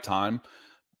the right time,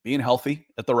 being healthy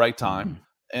at the right time,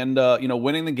 and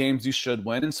winning the games you should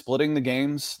win and splitting the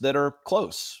games that are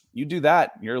close. You do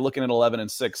that, you're looking at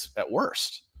 11-6 at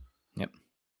worst. Yep.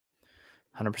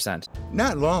 100%.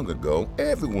 Not long ago,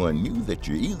 everyone knew that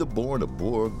you're either born a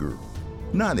boy or girl.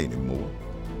 Not anymore.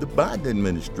 The Biden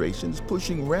administration is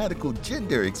pushing radical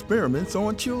gender experiments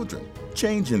on children,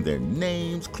 changing their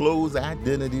names, clothes,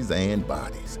 identities, and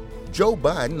bodies. Joe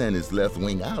Biden and his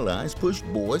left-wing allies push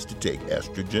boys to take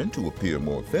estrogen to appear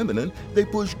more feminine. They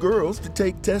push girls to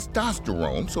take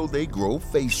testosterone so they grow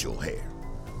facial hair.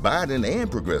 Biden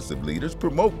and progressive leaders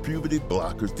promote puberty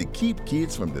blockers to keep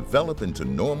kids from developing to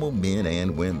normal men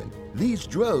and women. These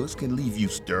drugs can leave you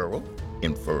sterile,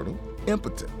 infertile,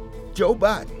 impotent. Joe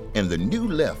Biden and the new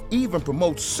left even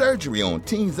promotes surgery on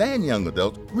teens and young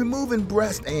adults, removing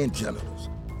breast and genitals.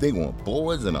 They want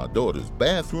boys in our daughters'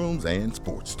 bathrooms and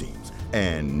sports teams.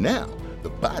 And now, the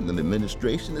Biden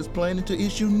administration is planning to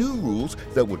issue new rules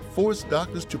that would force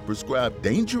doctors to prescribe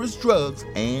dangerous drugs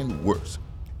and worse.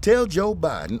 Tell Joe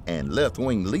Biden and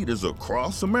left-wing leaders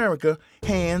across America,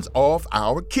 hands off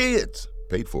our kids.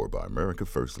 Paid for by America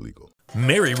First Legal.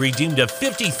 Mary redeemed a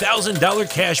 $50,000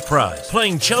 cash prize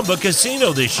playing Chumba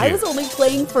Casino this year. I was only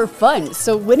playing for fun,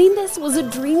 so winning this was a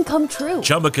dream come true.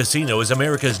 Chumba Casino is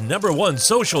America's #1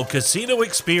 social casino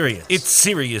experience. It's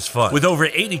serious fun. With over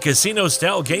 80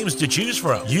 casino-style games to choose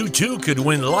from, you too could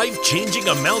win life-changing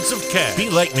amounts of cash. Be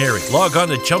like Mary. Log on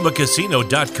to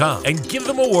ChumbaCasino.com and give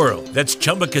them a whirl. That's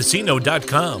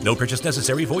ChumbaCasino.com. No purchase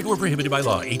necessary. Void or prohibited by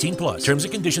law. 18+. Terms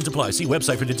and conditions apply. See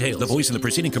website for details. The voice in the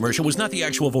preceding commercial was not the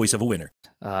actual voice of a winner.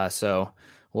 So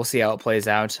we'll see how it plays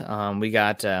out. We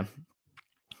got a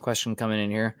question coming in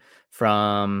here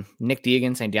from Nick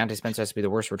Deegan saying Deontay Spencer has to be the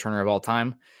worst returner of all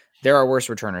time. There are worse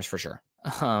returners for sure.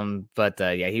 But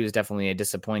he was definitely a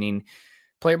disappointing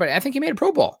player, but I think he made a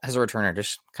Pro Bowl as a returner,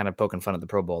 just kind of poking fun at the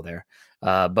Pro Bowl there.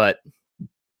 But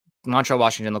Montrell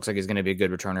Washington looks like he's going to be a good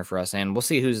returner for us, and we'll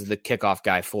see who's the kickoff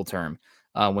guy full term.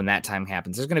 When that time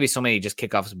happens, there's going to be so many just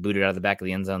kickoffs booted out of the back of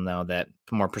the end zone, though, that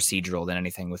more procedural than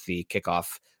anything with the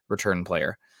kickoff return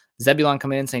player. Zebulon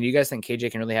coming in saying, do you guys think KJ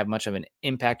can really have much of an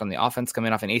impact on the offense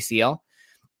coming off an ACL?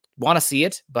 Want to see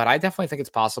it, but I definitely think it's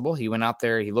possible. He went out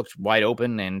there, he looked wide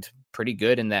open and pretty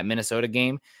good in that Minnesota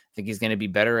game. I think he's going to be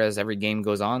better as every game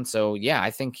goes on. So yeah, I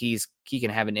think he can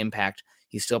have an impact.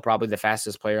 He's still probably the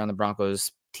fastest player on the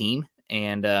Broncos team.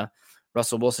 And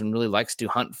Russell Wilson really likes to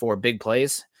hunt for big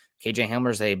plays. KJ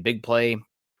Hamler's a big play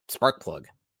spark plug.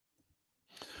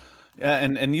 Yeah,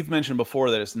 and you've mentioned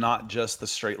before that it's not just the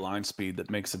straight line speed that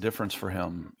makes a difference for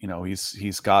him.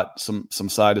 He's got some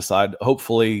side to side.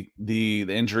 Hopefully the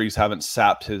injuries haven't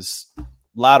sapped his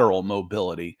lateral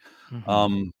mobility.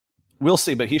 Mm-hmm. We'll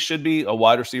see, but he should be a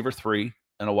wide receiver 3,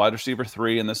 and a wide receiver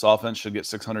 3 in this offense should get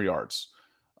 600 yards,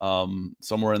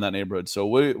 somewhere in that neighborhood. So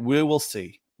we will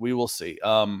see. We will see.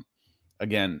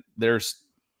 Again,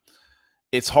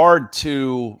 it's hard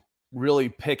to really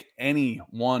pick any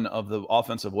one of the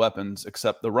offensive weapons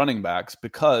except the running backs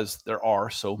because there are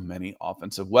so many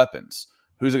offensive weapons.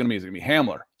 Who's it going to be? Is it going to be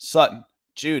Hamler, Sutton,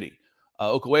 Judy,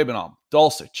 Okuegbunam,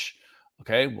 Dulcich?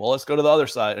 Okay, well, let's go to the other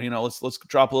side. Let's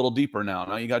drop a little deeper now.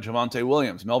 Now you got Javonte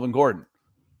Williams, Melvin Gordon,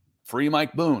 free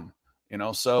Mike Boone.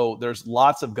 So there's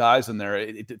lots of guys in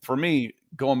there. For me,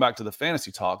 going back to the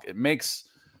fantasy talk, it makes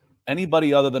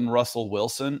anybody other than Russell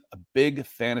Wilson a big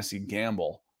fantasy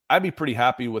gamble. I'd be pretty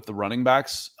happy with the running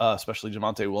backs, especially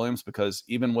Javonte Williams, because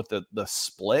even with the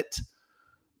split,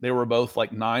 they were both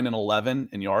like 9 and 11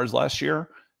 in yards last year.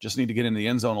 Just need to get into the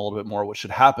end zone a little bit more, which should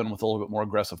happen with a little bit more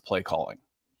aggressive play calling.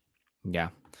 Yeah,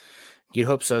 you'd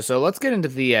hope so. So let's get into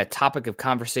the topic of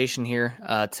conversation here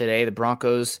today. The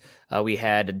Broncos, we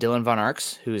had Dylan Von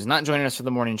Arx, who's not joining us for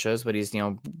the morning shows, but he's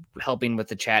helping with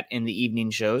the chat in the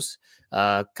evening shows.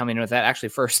 Coming in with that, actually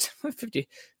first 50.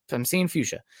 I'm seeing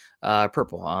fuchsia,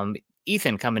 purple.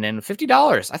 Ethan coming in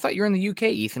 $50. I thought you were in the UK,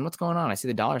 Ethan. What's going on? I see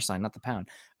the dollar sign, not the pound.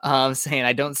 Saying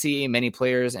I don't see many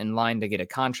players in line to get a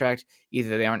contract.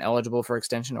 Either they aren't eligible for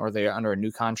extension or they are under a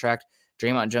new contract.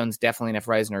 Draymond Jones definitely enough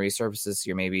rising or resurfaces this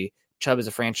year. Maybe Chubb is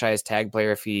a franchise tag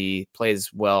player if he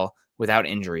plays well without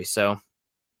injury. So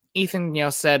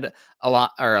Ethan, said a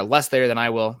lot or less there than I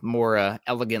will, more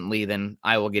elegantly than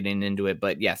I will getting into it.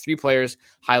 But yeah, 3 players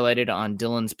highlighted on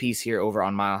Dylan's piece here over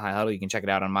on Mile High Huddle. You can check it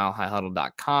out on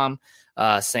milehighhuddle.com,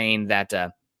 saying that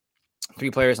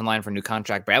 3 players in line for a new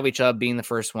contract. Bradley Chubb being the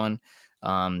first one,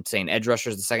 saying edge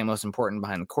rusher is the second most important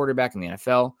behind the quarterback in the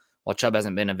NFL. While Chubb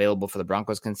hasn't been available for the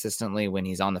Broncos consistently, when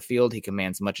he's on the field, he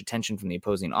commands much attention from the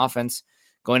opposing offense.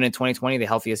 Going into 2020, the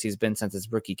healthiest he's been since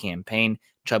his rookie campaign,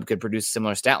 Chubb could produce a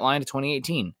similar stat line to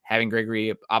 2018. Having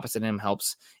Gregory opposite him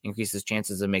helps increase his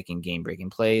chances of making game-breaking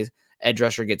plays. Edge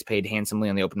rusher gets paid handsomely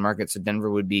on the open market, so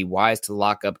Denver would be wise to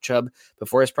lock up Chubb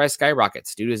before his price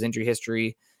skyrockets. Due to his injury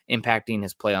history impacting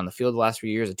his play on the field the last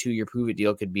few years, a 2-year prove-it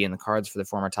deal could be in the cards for the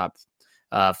former top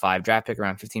 5 draft pick,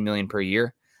 around $15 million per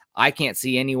year. I can't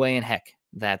see any way in heck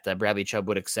that Bradley Chubb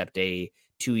would accept a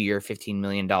 2-year, $15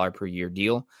 million per year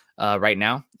deal right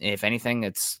now. If anything,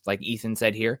 it's like Ethan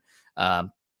said here.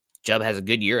 Chubb has a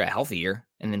good year, a healthy year,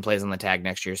 and then plays on the tag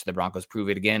next year. So the Broncos prove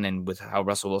it again. And with how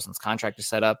Russell Wilson's contract is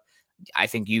set up, I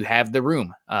think you have the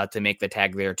room to make the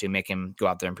tag there to make him go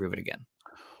out there and prove it again.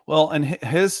 Well, and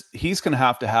he's going to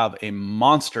have a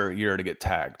monster year to get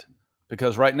tagged,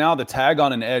 because right now the tag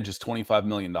on an edge is $25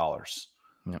 million.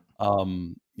 Yep.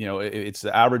 It's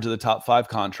the average of the top 5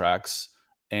 contracts.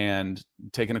 And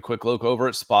taking a quick look over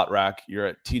at Spot Rack, you're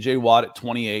at TJ Watt at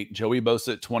 28, Joey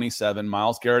Bosa at 27,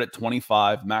 Myles Garrett at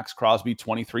 25, Max Crosby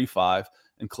 23.5,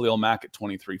 and Khalil Mack at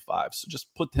 23.5. So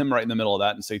just put him right in the middle of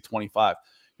that and say 25.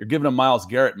 You're giving him Myles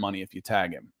Garrett money if you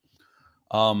tag him.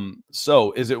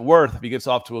 So is it worth, if he gets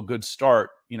off to a good start,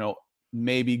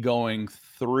 maybe going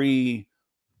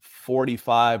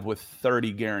 345 with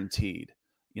 30 guaranteed?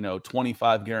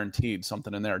 25 guaranteed,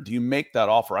 something in there. Do you make that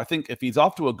offer? I think if he's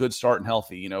off to a good start and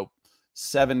healthy,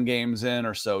 7 games in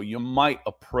or so, you might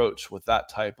approach with that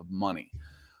type of money.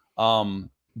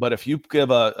 But if you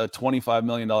give a $25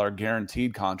 million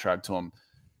guaranteed contract to him,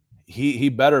 he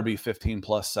better be 15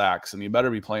 plus sacks and he better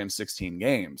be playing 16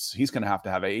 games. He's going to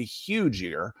have a huge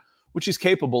year, which he's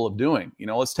capable of doing.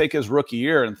 Let's take his rookie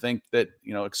year and think that,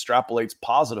 extrapolates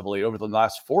positively over the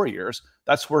last 4 years.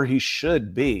 That's where he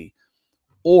should be.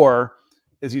 Or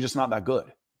is he just not that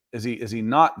good? Is he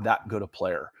not that good a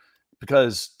player?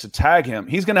 Because to tag him,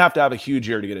 he's going to have a huge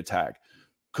year to get a tag.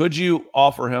 Could you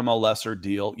offer him a lesser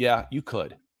deal? Yeah, you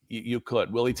could. You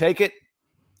could. Will he take it?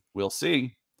 We'll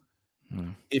see.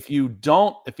 If he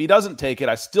doesn't take it,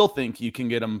 I still think you'll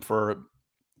get him for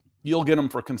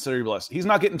considerably less. He's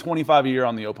not getting 25 a year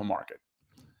on the open market.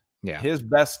 Yeah. His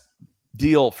best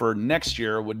deal for next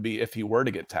year would be if he were to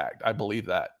get tagged. I believe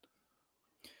that.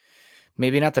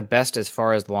 Maybe not the best as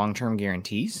far as long-term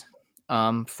guarantees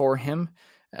for him,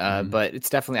 but it's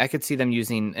definitely, I could see them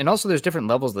using, and also there's different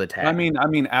levels of the tag. I mean,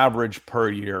 average per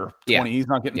year. 20. Yeah. He's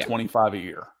not getting 25 a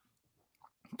year.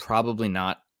 Probably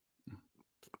not.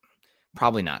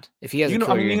 If he has, you're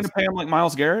going to pay him like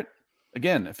Myles Garrett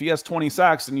again. If he has 20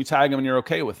 sacks and you tag him and you're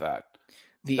okay with that.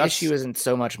 The issue isn't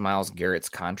so much Myles Garrett's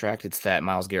contract; it's that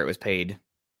Myles Garrett was paid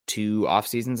 2 off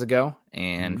seasons ago,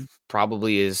 and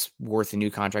probably is worth a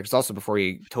new contract. It's also before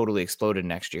he totally exploded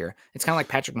next year. It's kind of like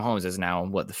Patrick Mahomes is now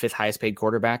the 5th highest paid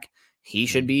quarterback. He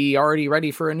should be already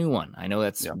ready for a new one. I know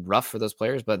that's rough for those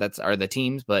players, but are the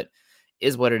teams, but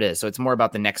is what it is. So it's more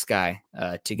about the next guy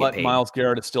to get paid. Myles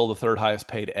Garrett is still the 3rd highest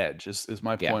paid edge is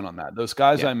my point on that. Those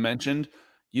guys I mentioned,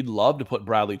 you'd love to put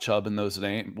Bradley Chubb in those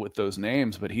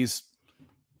names, but he's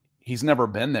never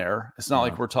been there. It's not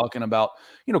like we're talking about,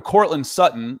 Cortland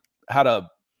Sutton had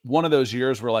one of those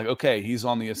years where okay, he's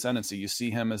on the ascendancy. You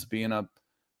see him as being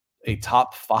a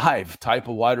top 5 type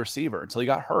of wide receiver until he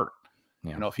got hurt.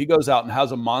 Yeah. If he goes out and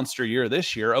has a monster year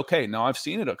this year, okay, now I've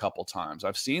seen it a couple times.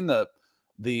 I've seen the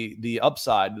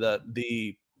upside,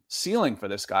 the ceiling for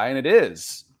this guy, and it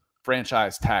is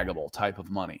franchise taggable type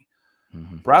of money.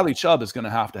 Bradley Chubb is going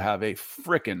to have a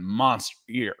freaking monster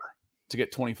year to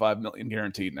get $25 million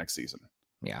guaranteed next season.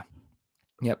 Yeah.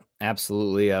 Yep,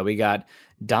 absolutely. We got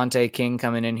Dante King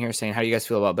coming in here saying, how do you guys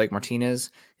feel about Blake Martinez?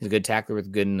 He's a good tackler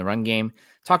with good in the run game.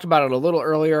 Talked about it a little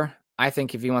earlier. I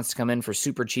think if he wants to come in for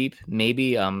super cheap,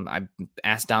 maybe. I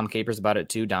asked Dom Capers about it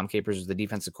too. Dom Capers was the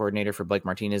defensive coordinator for Blake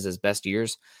Martinez's best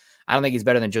years. I don't think he's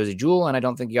better than Josie Jewell, and I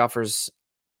don't think he offers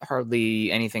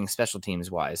hardly anything special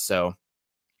teams wise. So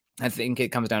I think it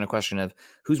comes down to a question of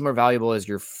who's more valuable as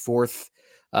your 4th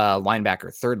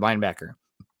linebacker, 3rd linebacker,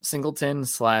 Singleton /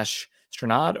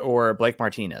 Stranad or Blake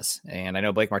Martinez. And I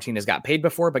know Blake Martinez got paid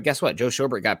before, but guess what? Joe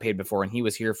Schobert got paid before, and he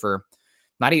was here for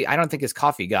I don't think his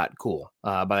coffee got cool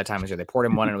by the time he was here. They poured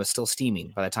him one and it was still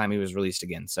steaming by the time he was released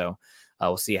again. So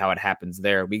we'll see how it happens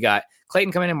there. We got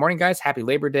Clayton coming in. Morning, guys. Happy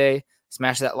Labor Day.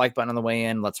 Smash that like button on the way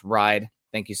in. Let's ride.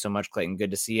 Thank you so much, Clayton. Good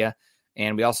to see you.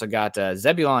 And we also got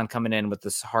Zebulon coming in with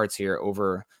the hearts here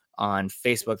over on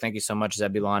Facebook. Thank you so much,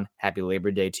 Zebulon. Happy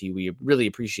Labor Day to you. We really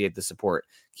appreciate the support,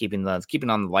 keeping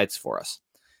on the lights for us.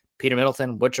 Peter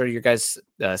Middleton, which are your guys'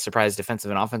 surprise defensive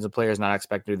and offensive players not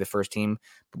expected to be the first team,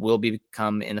 but will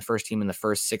become in the first team in the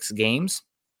first 6 games?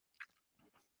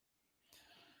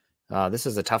 This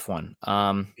is a tough one.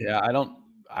 I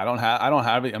don't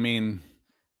have it. I mean,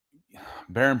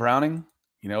 Baron Browning,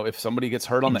 if somebody gets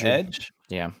hurt on the edge,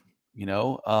 you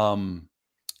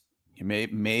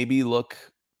maybe look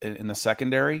in the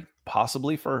secondary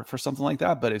possibly for something like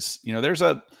that. But it's, there's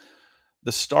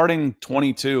the starting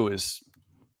 22 is,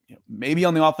 maybe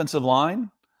on the offensive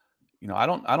line, I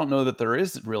don't know that there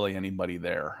is really anybody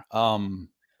there.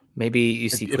 Maybe you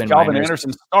see if Calvin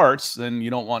Anderson starts, then you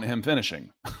don't want him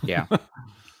finishing. Yeah.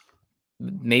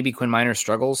 Maybe Quinn Minor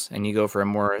struggles and you go for a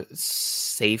more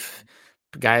safe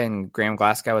guy and Graham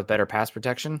Glasgow with better pass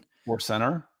protection. Or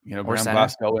center, Graham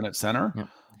Glasgow in at center.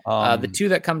 Yeah. The 2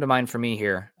 that come to mind for me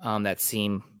here that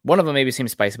seem, one of them maybe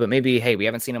seems spicy, but maybe, hey, we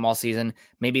haven't seen him all season.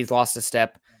 Maybe he's lost a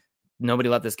step. Nobody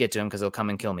let this get to him because he'll come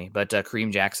and kill me. But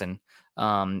Kareem Jackson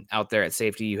out there at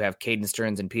safety, you have Caden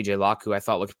Stearns and PJ Locke, who I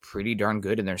thought looked pretty darn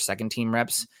good in their second team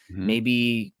reps.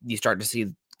 Maybe you start to see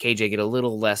KJ get a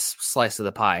little less slice of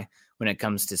the pie when it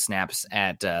comes to snaps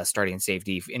at starting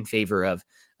safety in favor of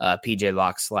PJ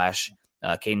Locke /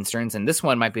 Caden Stearns. And this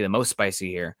one might be the most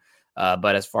spicy here.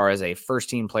 But as far as a first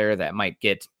team player that might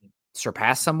get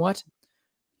surpassed somewhat,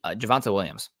 Javonte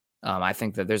Williams. I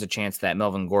think that there's a chance that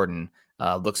Melvin Gordon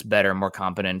looks better, more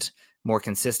competent, more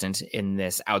consistent in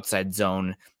this outside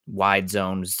zone, wide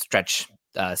zone, stretch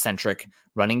centric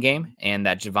running game, and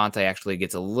that Javonte actually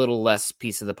gets a little less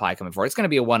piece of the pie coming forward. It's going to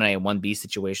be a 1A, 1B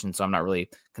situation, so I'm not really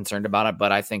concerned about it,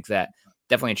 but I think that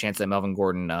definitely a chance that Melvin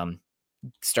Gordon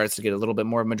starts to get a little bit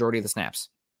more majority of the snaps.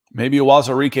 Maybe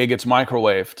Uwazurike gets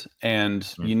microwaved and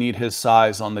you need his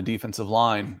size on the defensive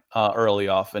line early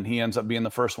off, and he ends up being the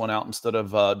first one out instead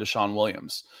of Deshaun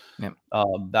Williams. Yep.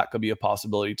 That could be a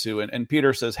possibility too. And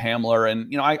Peter says Hamler,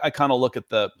 and I kind of look at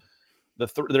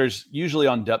there's usually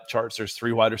on depth charts, there's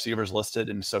 3 wide receivers listed,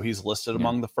 and so he's listed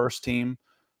among the first team.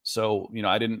 So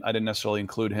I didn't necessarily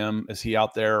include him. Is he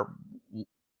out there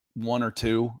 1 or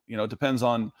 2? It depends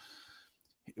on.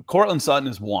 Cortland Sutton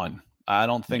is 1. I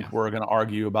don't think we're going to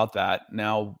argue about that.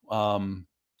 Now,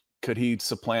 could he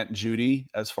supplant Judy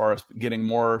as far as getting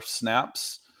more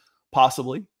snaps?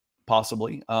 Possibly.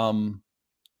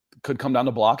 Could come down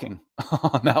to blocking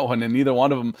on that one. And neither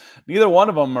one of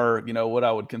them are, what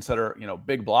I would consider,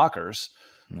 big blockers.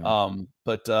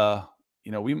 But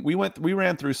we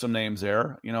ran through some names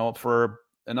there, for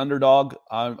an underdog.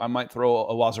 I might throw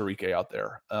a Uwazurike out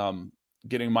there,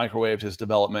 getting microwaved his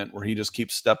development where he just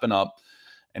keeps stepping up.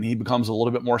 And he becomes a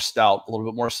little bit more stout, a little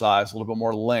bit more size, a little bit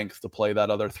more length to play that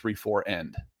other 3-4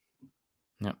 end.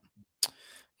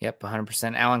 Yep,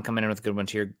 100%. Alan coming in with a good one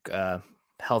here.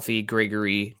 Healthy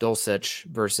Gregory Dulcich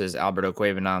versus Alberto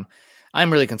Cuevanom.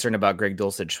 I'm really concerned about Greg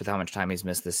Dulcich with how much time he's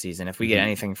missed this season. If we get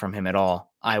anything from him at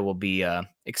all, I will be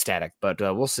ecstatic, but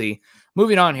we'll see.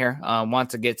 Moving on here, want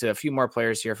to get to a few more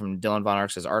players here from Dylan Von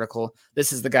Arx's article.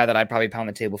 This is the guy that I'd probably pound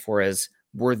the table for as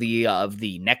worthy of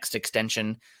the next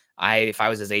extension. If I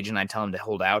was his agent, I'd tell him to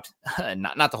hold out,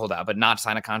 not to hold out, but not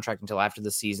sign a contract until after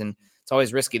the season. It's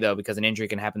always risky though, because an injury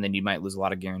can happen, then you might lose a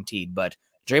lot of guaranteed. But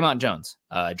Draymond Jones,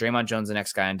 the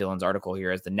next guy in Dylan's article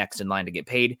here, is the next in line to get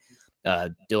paid.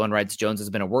 Dylan writes, Jones has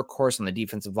been a workhorse on the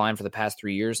defensive line for the past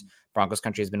 3 years. Broncos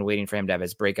country has been waiting for him to have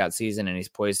his breakout season, and he's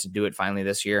poised to do it finally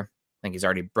this year. I think he's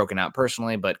already broken out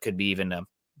personally, but could be even a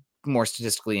more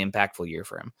statistically impactful year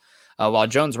for him. While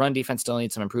Jones' run defense still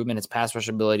needs some improvement, his pass rush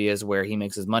ability is where he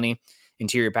makes his money.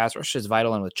 Interior pass rush is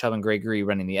vital, and with Chubb and Gregory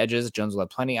running the edges, Jones will have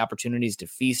plenty of opportunities to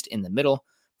feast in the middle.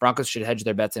 Broncos should hedge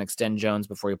their bets and extend Jones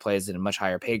before he plays at a much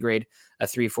higher pay grade. A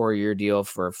 3-4 year deal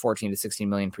for $14 to $16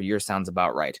 million per year sounds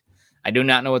about right. I do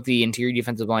not know what the interior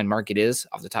defensive line market is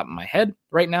off the top of my head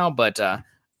right now, but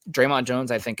Draymond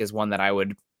Jones, I think, is one that I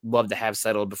would love to have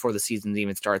settled before the season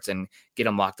even starts and get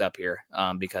him locked up here,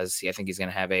 because I think he's going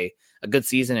to have a good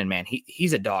season. And man,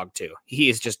 he's a dog too. He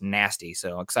is just nasty.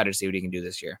 So excited to see what he can do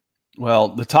this year. Well,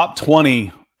 the top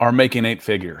 20 are making 8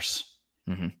 figures.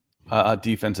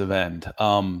 Defensive end.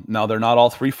 Now they're not all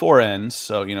 3-4 ends.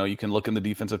 So, you can look in the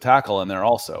defensive tackle in there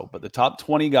also, but the top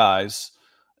 20 guys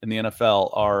in the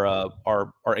NFL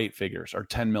are 8 figures, are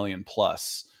 10 million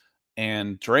plus.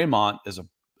 And Draymond is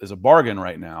a bargain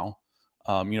right now.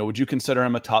 Would you consider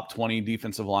him a top 20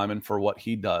 defensive lineman for what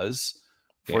he does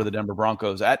for the Denver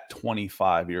Broncos at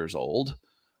 25 years old?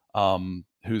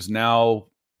 Who's now,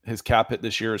 his cap hit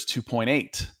this year is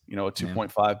 2.8, a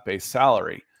 2.5 base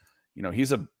salary.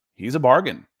 He's a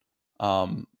bargain.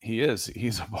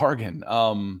 He's a bargain.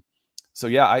 So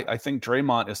yeah, I think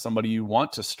Draymond is somebody you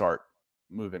want to start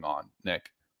moving on, Nick.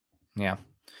 Yeah.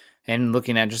 And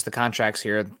looking at just the contracts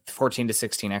here, 14 to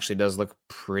 16 actually does look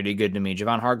pretty good to me.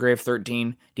 Javon Hargrave,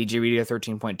 13. DJ Reader,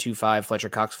 13.25. Fletcher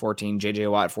Cox, 14. JJ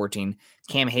Watt, 14.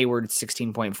 Cam Hayward,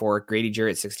 16.4. Grady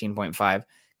Jarrett, 16.5.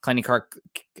 Kenny Clark,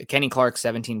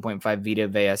 17.5. Vita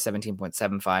Vea,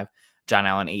 17.75. John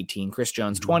Allen, 18. Chris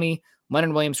Jones, 20.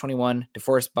 Leonard Williams, 21.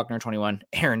 DeForest Buckner, 21.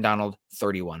 Aaron Donald,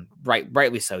 31.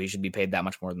 Rightly so. He should be paid that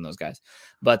much more than those guys.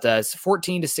 But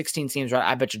 14 to 16 seems right.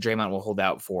 I bet you Draymond will hold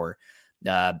out for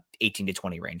 18 to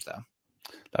 20 range though.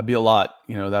 That'd be a lot.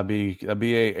 That'd be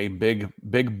a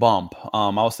big bump. I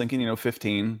was thinking,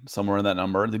 15, somewhere in that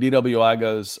number. The DWI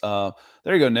goes,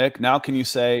 there you go, Nick. Now can you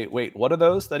say, wait, what are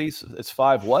those that it's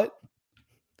 5 what?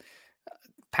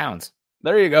 Pounds.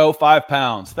 There you go, 5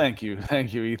 pounds. Thank you,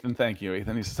 Ethan. Thank you,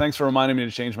 Ethan. He says, thanks for reminding me to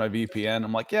change my VPN.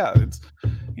 I'm like, yeah,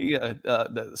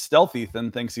 the stealth Ethan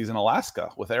thinks he's in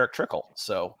Alaska with Eric Trickle.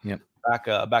 So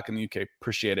back in the UK.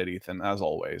 Appreciate it, Ethan, as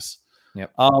always.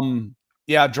 Yep.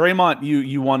 Yeah, Draymond,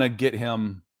 you want to get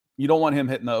him. You don't want him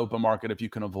hitting the open market if you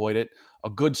can avoid it. A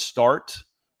good start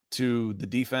to the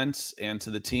defense and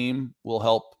to the team will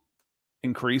help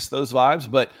increase those vibes.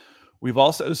 But we've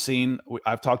also seen,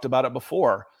 I've talked about it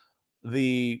before,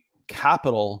 the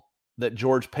capital that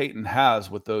George Paton has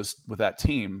with that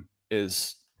team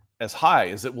is as high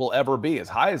as it will ever be, as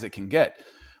high as it can get.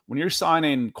 When you're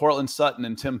signing Courtland Sutton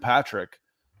and Tim Patrick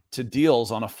to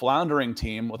deals on a floundering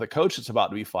team with a coach that's about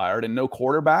to be fired and no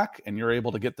quarterback, and you're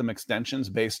able to get them extensions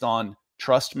based on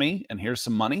trust me and here's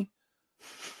some money,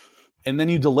 and then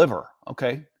you deliver.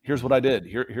 Okay, here's what I did.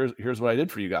 Here's what I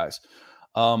did for you guys.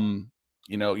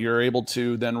 You're able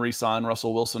to then re-sign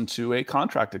Russell Wilson to a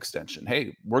contract extension.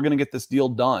 Hey, we're going to get this deal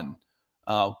done.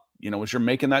 As you're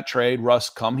making that trade, Russ,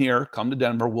 come to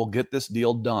Denver. We'll get this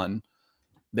deal done.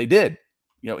 They did.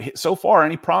 So far,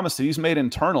 any promise that he's made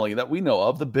internally that we know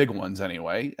of, the big ones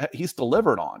anyway, he's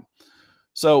delivered on.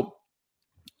 So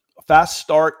fast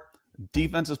start,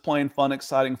 defense is playing fun,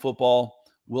 exciting football,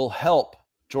 will help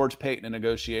George Paton in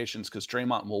negotiations because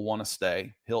Draymond will want to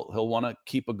stay. He'll want to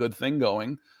keep a good thing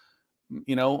going,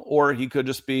 or he could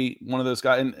just be one of those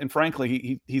guys. And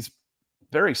frankly, he's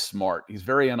very smart. He's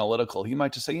very analytical. He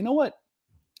might just say, you know what?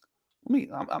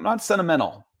 I'm not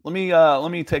sentimental. Let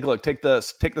me take a look. Take the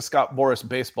Scott Boras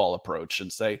baseball approach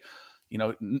and say,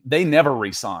 they never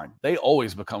re-sign. They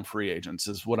always become free agents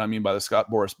is what I mean by the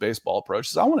Scott Boras baseball approach.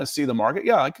 Is I want to see the market.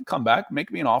 Yeah, I could come back,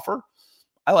 make me an offer.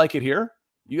 I like it here.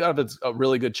 You have a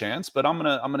really good chance, but I'm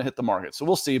gonna hit the market. So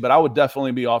we'll see. But I would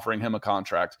definitely be offering him a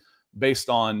contract based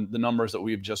on the numbers that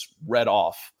we've just read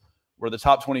off, where the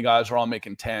top 20 guys are all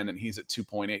making 10 and he's at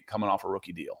 2.8 coming off a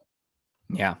rookie deal.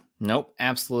 Yeah, nope,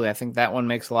 absolutely. I think that one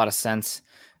makes a lot of sense.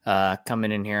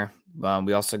 Coming in here.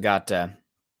 We also got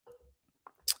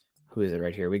who is it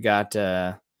right here? We got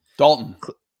Dalton.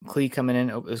 Klee coming in.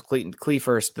 It was Klee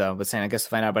first, though, but saying, I guess to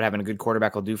find out about having a good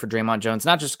quarterback will do for Draymond Jones.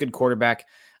 Not just a good quarterback,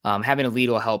 having a lead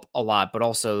will help a lot, but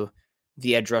also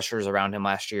the edge rushers around him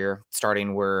last year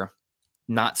were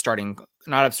not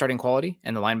of starting quality,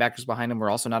 and the linebackers behind him were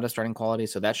also not of starting quality,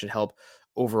 so that should help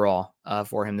overall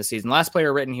for him this season. Last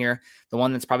player written here, the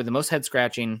one that's probably the most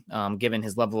head-scratching given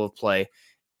his level of play,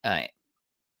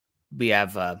 we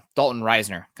have Dalton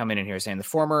Risner coming in here saying the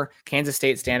former Kansas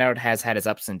State standout has had his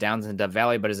ups and downs in Dove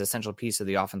Valley, but is an essential piece of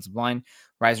the offensive line.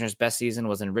 Risner's best season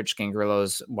was in Rich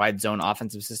Scangarello's wide zone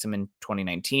offensive system in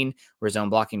 2019, where zone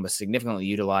blocking was significantly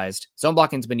utilized. Zone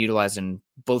blocking's been utilized in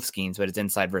both schemes, but it's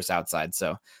inside versus outside.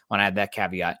 So I want to add that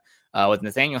caveat. With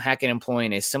Nathaniel Hackett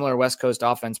employing a similar West Coast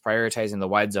offense, prioritizing the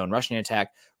wide zone rushing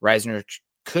attack, Risner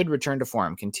could return to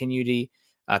form. Continuity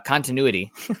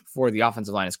for the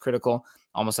offensive line is critical,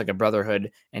 almost like a brotherhood,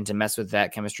 and to mess with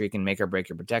that chemistry can make or break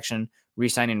your protection.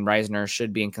 Re-signing Risner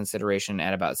should be in consideration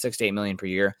at about $6 to $8 million per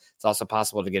year. It's also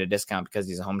possible to get a discount because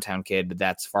he's a hometown kid, but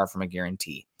that's far from a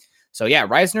guarantee. So yeah,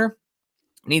 Risner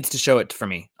needs to show it for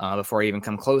me before I even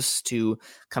come close to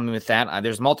coming with that.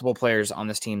 There's multiple players on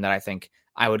this team that I think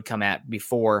I would come at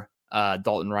before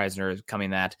Dalton Risner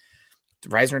coming at.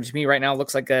 Risner to me right now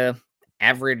looks like a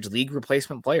average league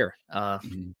replacement player. I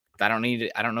don't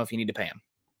know if you need to pay him.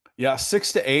 Yeah,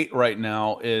 6 to 8 right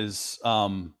now is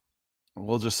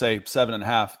we'll just say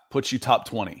 7.5 puts you top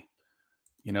 20.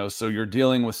 So you're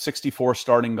dealing with 64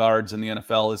 starting guards in the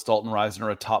NFL. Is Dalton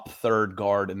Risner a top third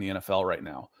guard in the NFL right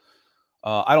now?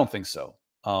 I don't think so.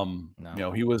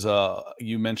 No. He was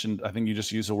you mentioned, I think you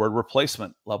just used the word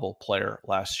replacement level player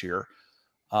last year.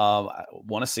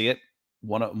 Want to see it,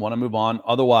 want to move on.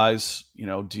 Otherwise,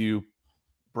 do you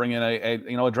bring in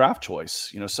a draft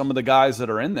choice? Some of the guys that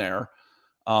are in there,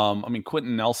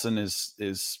 Quentin Nelson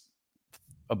is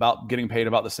about getting paid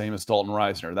about the same as Dalton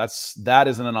Risner. That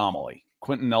is an anomaly.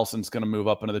 Quentin Nelson's going to move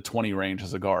up into the 20 range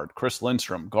as a guard. Chris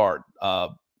Lindstrom, guard.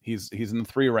 He's in the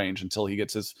 3 range until he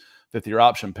gets his 5th-year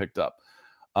option picked up.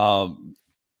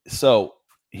 So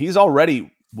he's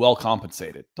already well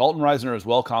compensated. Dalton Risner is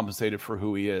well compensated for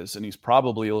who he is, and he's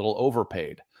probably a little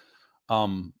overpaid.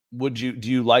 Do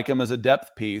you like him as a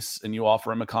depth piece and you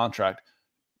offer him a contract?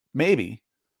 Maybe,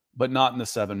 but not in the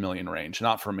 $7 million range.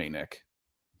 Not for me, Nick.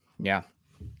 Yeah.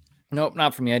 Nope,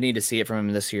 not for me. I need to see it from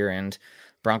him this year. And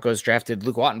Broncos drafted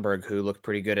Luke Wattenberg, who looked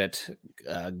pretty good at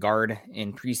guard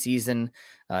in preseason.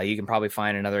 You can probably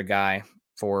find another guy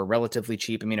for relatively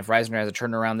cheap. If Risner has a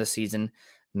turnaround this season,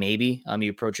 maybe you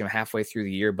approach him halfway through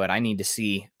the year, but I need to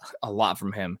see a lot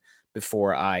from him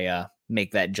before I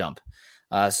make that jump.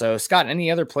 So Scott,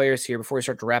 any other players here before we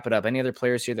start to wrap it up? Any other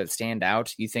players here that stand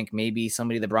out? You think maybe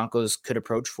somebody the Broncos could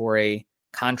approach for a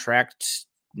contract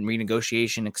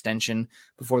renegotiation extension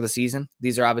before the season?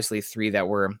 These are obviously 3 that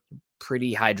were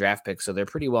pretty high draft picks, so they're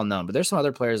pretty well known, but there's some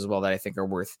other players as well that I think are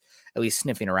worth at least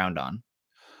sniffing around on.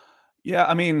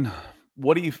 Yeah.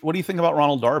 What do you think about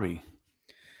Ronald Darby?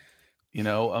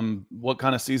 What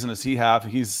kind of season does he have?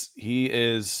 He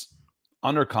is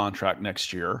under contract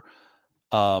next year.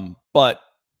 But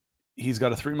he's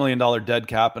got a $3 million dead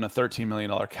cap and a $13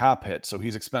 million cap hit. So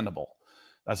he's expendable.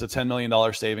 That's a $10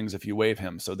 million savings if you waive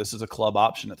him. So this is a club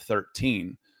option at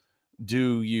 13.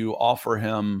 Do you offer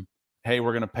him, hey,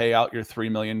 we're going to pay out your $3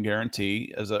 million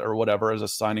guarantee as a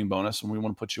signing bonus, and we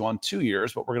want to put you on 2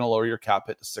 years, but we're going to lower your cap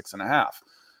hit to 6.5.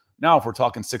 Now, if we're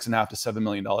talking $6.5 to $7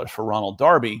 million for Ronald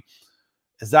Darby,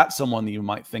 is that someone that you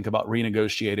might think about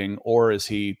renegotiating, or is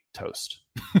he toast?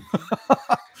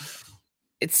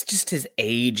 It's just his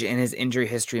age and his injury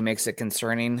history makes it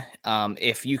concerning.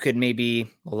 If you could maybe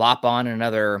lop on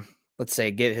another, let's say,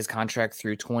 get his contract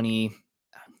through 20,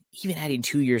 even adding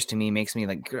 2 years to me makes me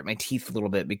grit my teeth a little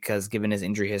bit, because given his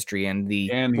injury history and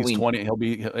he's 20, he'll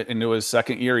be into his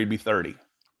second year. He'd be 30.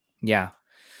 Yeah.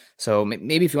 So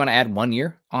maybe if you want to add 1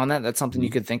 year on that, that's something you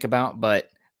could think about. But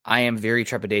I am very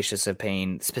trepidatious of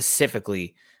paying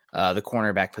specifically the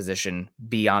cornerback position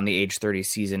beyond the age 30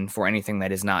 season for anything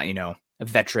that is not, a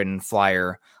veteran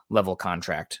flyer level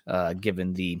contract,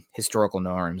 given the historical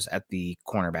norms at the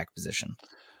cornerback position.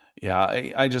 Yeah,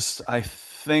 I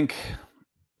think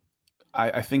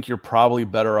you're probably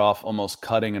better off almost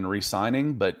cutting and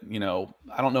re-signing, but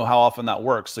I don't know how often that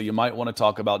works. So you might want to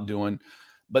talk about doing,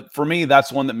 but for me,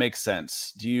 that's one that makes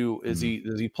sense. Is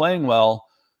he playing well?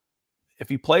 If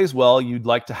he plays well, you'd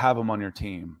like to have him on your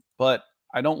team, but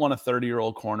I don't want a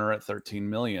 30-year-old corner at $13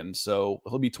 million. So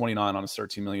he'll be 29 on a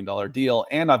 $13 million deal.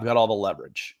 And I've got all the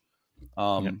leverage.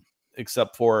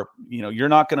 Except for, you're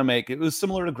not going to make, it was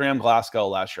similar to Graham Glasgow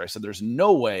last year. I said, there's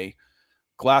no way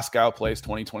Glasgow plays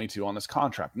 2022 on this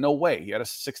contract. No way. He had a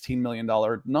 $16 million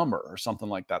number or something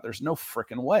like that. There's no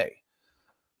freaking way.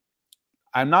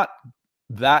 I'm not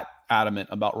that adamant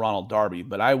about Ronald Darby,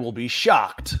 but I will be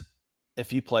shocked if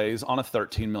he plays on a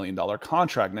 $13 million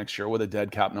contract next year with a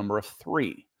dead cap number of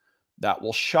 3. That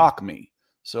will shock me.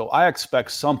 So I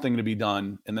expect something to be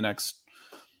done in the next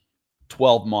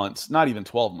 12 months, not even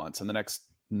 12 months, in the next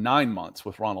 9 months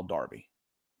with Ronald Darby.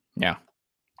 Yeah.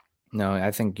 No,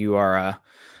 I think you are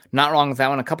not wrong with that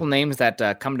one. A couple names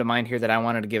that come to mind here that I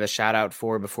wanted to give a shout out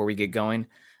for before we get going.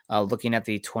 Looking at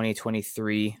the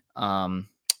 2023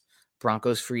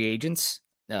 Broncos free agents,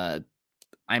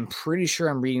 I'm pretty sure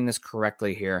I'm reading this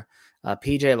correctly here.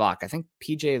 PJ Locke. I think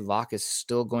PJ Locke is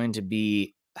still going to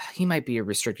be, he might be a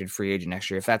restricted free agent next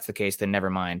year. If that's the case, then never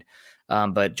mind.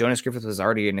 But Jonas Griffith was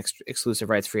already an exclusive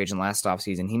rights free agent last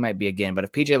offseason. He might be again. But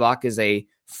if PJ Locke is a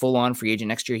full-on free agent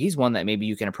next year, he's one that maybe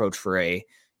you can approach for it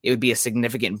would be a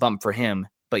significant bump for him.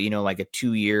 But, like a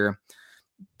 2-year,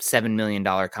 $7 million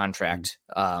contract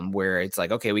where it's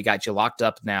like, okay, we got you locked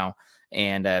up now,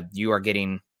 and you are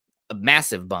getting a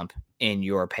massive bump in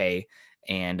your pay,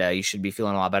 and you should be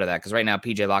feeling a lot better that, because right now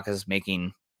PJ Locke is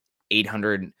making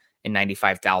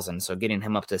 $895,000, so getting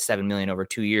him up to $7 million over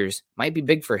 2 years might be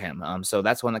big for him. So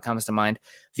that's one that comes to mind.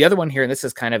 The other one here, and this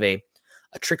is kind of a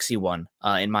tricksy one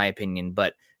in my opinion,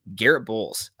 but Garrett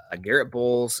Bowles. Garrett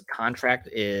Bowles' contract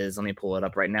is, let me pull it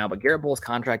up right now, but Garrett Bowles'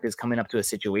 contract is coming up to a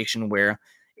situation where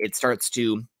it starts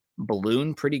to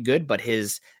balloon pretty good, but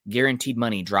his guaranteed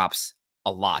money drops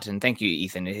a lot. And thank you,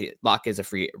 Ethan. Locke is a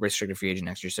restricted free agent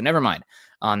next year, so never mind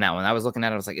on that one. I was looking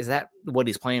at it, I was like, is that what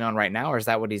he's playing on right now, or is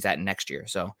that what he's at next year?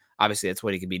 So obviously that's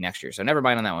what he could be next year, so never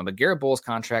mind on that one. But Garrett Bowles'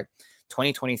 contract,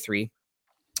 2023,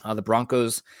 the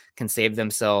Broncos can save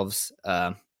themselves,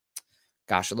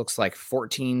 it looks like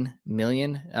 $14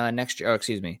 million next year. Oh,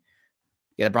 excuse me.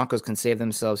 Yeah, the Broncos can save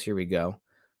themselves. Here we go.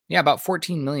 Yeah, about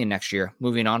 $14 million next year,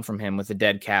 moving on from him with the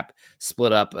dead cap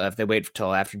split up. If they wait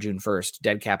until after June 1st,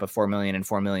 dead cap of $4 million and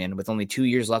 $4 million with only 2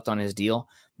 years left on his deal.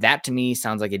 That to me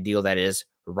sounds like a deal that is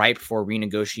ripe for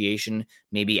renegotiation,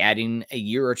 maybe adding a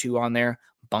year or two on there,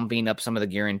 bumping up some of the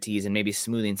guarantees, and maybe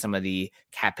smoothing some of the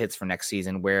cap hits for next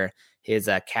season, where his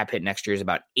cap hit next year is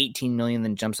about $18 million,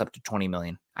 then jumps up to $20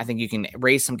 million. I think you can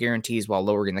raise some guarantees while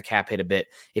lowering the cap hit a bit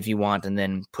if you want, and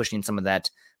then pushing some of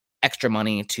that extra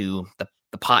money to the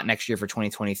pot next year for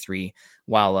 2023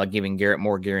 while giving Garrett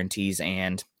more guarantees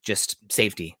and just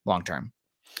safety long-term.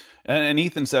 And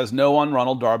Ethan says no on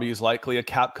Ronald Darby is likely a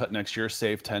cap cut next year,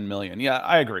 save $10 million. Yeah,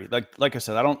 I agree. Like I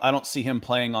said, I don't see him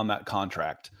playing on that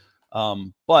contract.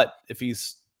 But if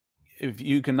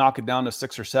you can knock it down to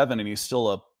 6 or 7 and he's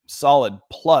still a solid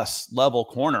plus level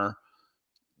corner,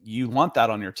 you want that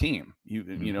on your team.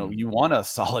 You want a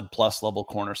solid plus level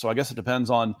corner. So I guess it depends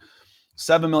on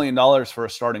 $7 million for a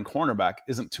starting cornerback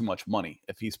isn't too much money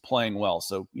if he's playing well.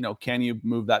 So, can you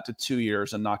move that to 2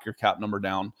 years and knock your cap number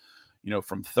down,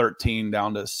 from 13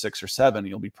 down to 6 or 7?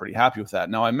 You'll be pretty happy with that.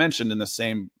 Now, I mentioned in the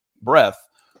same breath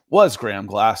was Graham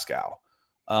Glasgow.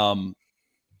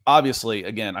 Obviously,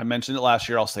 again, I mentioned it last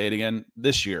year. I'll say it again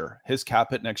this year. His cap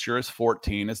hit next year is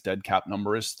 14. His dead cap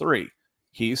number is 3.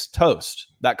 He's toast.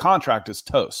 That contract is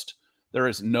toast. There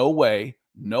is no way,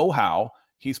 no how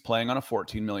he's playing on a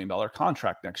 $14 million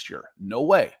contract next year. No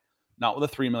way. Not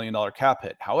with a $3 million cap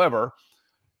hit. However,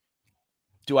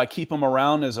 do I keep him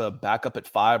around as a backup at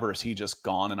 5, or is he just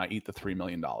gone and I eat the $3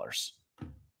 million?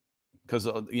 Because,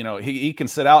 he can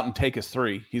sit out and take his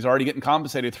 3. He's already getting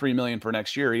compensated $3 million for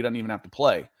next year. He doesn't even have to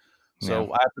play.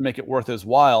 So I have to make it worth his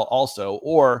while also.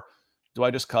 Or do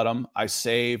I just cut him? I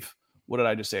save, what did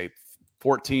I just say?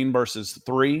 14 versus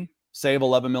 3, save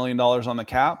 $11 million on the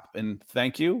cap, and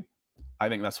thank you. I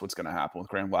think that's what's going to happen with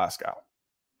Graham Glasgow.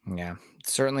 Yeah,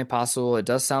 certainly possible. It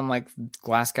does sound like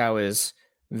Glasgow is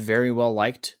very well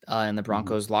liked in the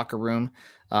Broncos locker room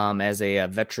as a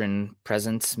veteran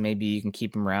presence. Maybe you can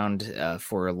keep him around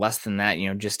for less than that,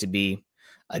 just to be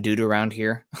a dude around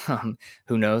here.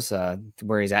 Who knows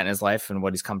where he's at in his life and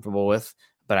what he's comfortable with.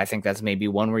 But I think that's maybe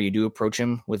one where you do approach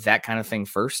him with that kind of thing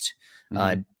first.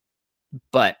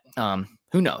 But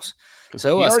who knows?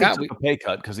 So Scott, took a pay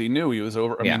cut because he knew he was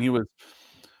over. I mean,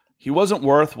 he wasn't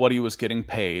worth what he was getting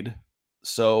paid,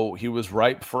 so he was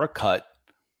ripe for a cut.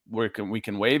 We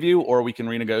can waive you, or we can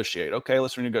renegotiate. Okay,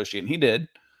 let's renegotiate, and he did.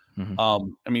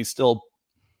 He's still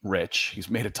rich. He's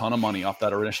made a ton of money off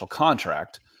that initial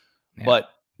contract,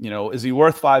 but is he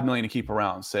worth $5 million to keep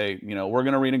around? Say, we're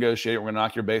going to renegotiate. We're going to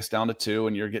knock your base down to 2,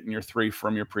 and you're getting your 3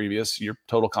 from your previous. Your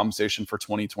total compensation for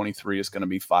 2023 is going to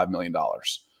be $5 million.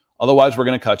 Otherwise, we're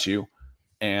going to cut you.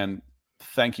 And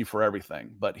thank you for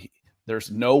everything. But there's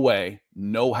no way,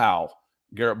 no how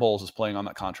Garrett Bowles is playing on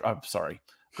that contract. I'm sorry.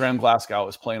 Graham Glasgow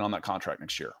is playing on that contract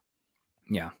next year.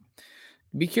 Yeah.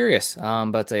 Be curious.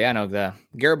 But yeah, no, the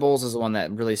Garrett Bowles is the one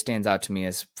that really stands out to me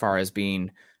as far as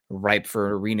being ripe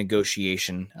for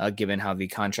renegotiation, given how the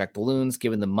contract balloons,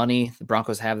 given the money the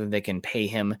Broncos have, that they can pay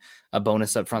him a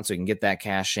bonus up front so he can get that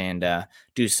cash and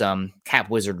do some cap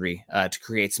wizardry to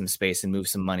create some space and move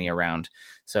some money around.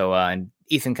 So and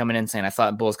Ethan coming in saying, I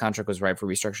thought Bowles' contract was ripe for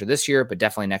restructure this year, but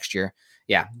definitely next year.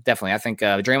 Yeah, definitely. I think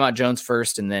Draymond Jones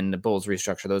first and then the Bowles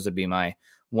restructure. Those would be my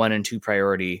 1 and 2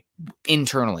 priority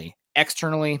internally.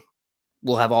 Externally,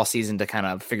 we'll have all season to kind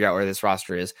of figure out where this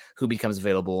roster is, who becomes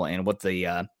available, and what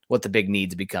the big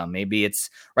needs become. Maybe it's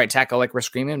right tackle like we're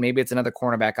screaming. Maybe it's another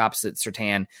cornerback opposite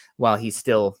Surtain while he's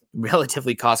still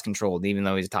relatively cost controlled, even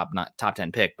though he's not top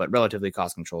 10 pick, but relatively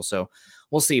cost control. So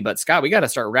we'll see. But Scott, we got to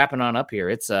start wrapping on up here.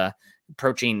 It's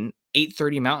approaching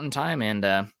 8:30 Mountain Time, and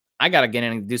I got to get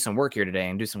in and do some work here today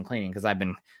and do some cleaning because I've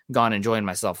been gone enjoying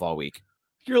myself all week.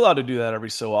 You're allowed to do that every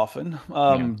so often.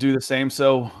 Do the same.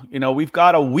 So, we've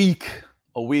got a week.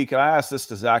 And I asked this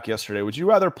to Zach yesterday. Would you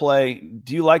rather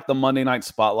do you like the Monday night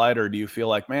spotlight, or do you feel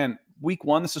like, man, week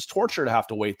 1, this is torture to have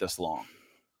to wait this long?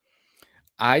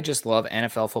 I just love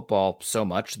NFL football so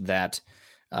much that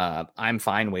I'm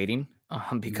fine waiting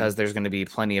because there's going to be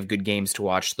plenty of good games to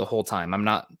watch the whole time. I'm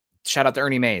not, shout out to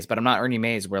Ernie Mays, but I'm not Ernie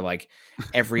Mays where like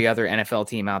every other NFL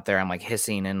team out there, I'm like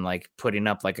hissing and like putting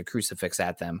up like a crucifix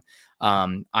at them.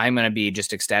 I'm going to be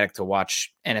just ecstatic to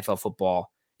watch NFL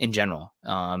football in general.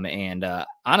 And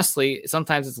honestly,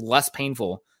 sometimes it's less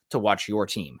painful to watch your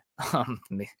team.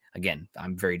 Again,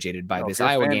 I'm very jaded by this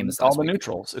Iowa game. All the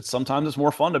neutrals. Sometimes it's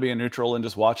more fun to be a neutral and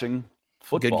just watching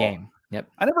football. Good game. Yep.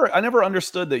 I never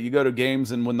understood that you go to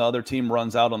games and when the other team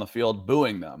runs out on the field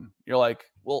booing them, you're like,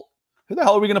 well, who the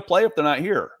hell are we going to play if they're not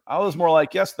here? I was more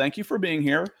like, yes, thank you for being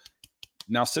here.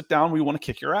 Now sit down. We want to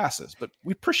kick your asses, but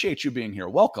we appreciate you being here.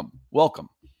 Welcome.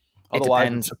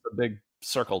 Otherwise, it's just a big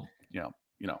circle,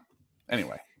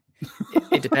 anyway.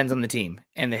 It depends on the team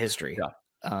and the history.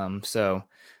 Yeah. So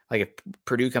like if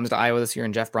Purdue comes to Iowa this year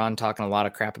and Jeff Braun talking a lot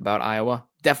of crap about Iowa,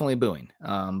 definitely booing.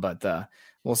 But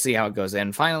we'll see how it goes.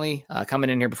 And finally, coming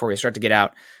in here before we start to get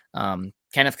out,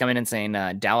 Kenneth coming in saying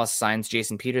Dallas signs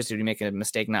Jason Peters. Did we make a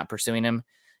mistake not pursuing him?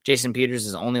 Jason Peters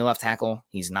is only left tackle.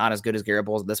 He's not as good as Garrett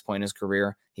Bowles at this point in his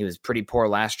career. He was pretty poor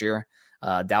last year.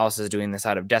 Dallas is doing this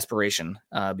out of desperation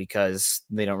because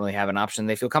they don't really have an option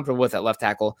they feel comfortable with at left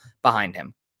tackle behind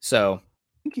him. So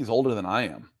I think he's older than I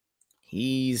am.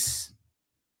 He's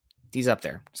up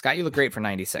there. Scott, you look great for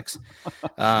 96.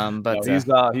 But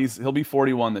no, he'll be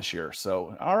 41 this year.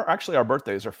 So our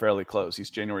birthdays are fairly close. He's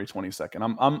January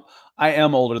 22nd. I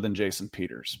am older than Jason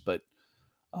Peters, but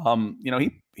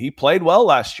he played well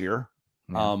last year.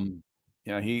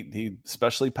 Yeah. He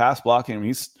especially pass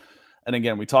blocking. And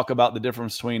again, we talk about the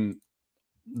difference between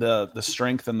the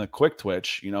strength and the quick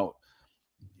twitch.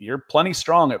 You're plenty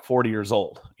strong at 40 years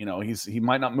old. He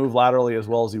might not move laterally as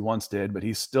well as he once did, but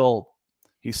he's still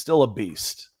a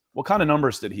beast. What kind of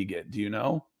numbers did he get? Do you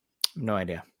know? No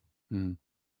idea.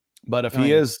 But if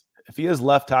he is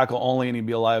left tackle only and he'd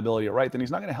be a liability at right, then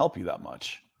he's not going to help you that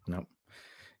much. Nope.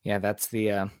 Yeah, that's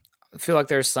the I feel like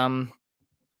there's some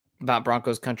about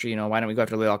Broncos country, why don't we go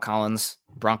after La'el Collins?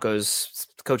 Broncos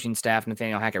coaching staff,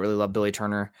 Nathaniel Hackett really love Billy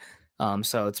Turner.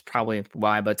 So it's probably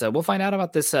why, but we'll find out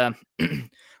about this right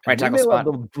tackle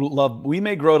spot. We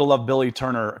may grow to love Billy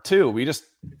Turner too. We just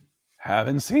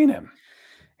haven't seen him.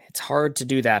 It's hard to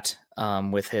do that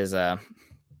with his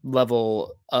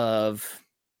level of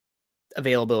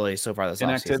availability so far this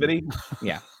inactivity.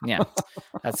 Yeah.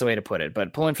 That's the way to put it.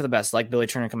 But pulling for the best, like Billy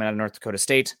Turner coming out of North Dakota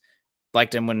State.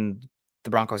 Liked him when the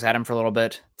Broncos had him for a little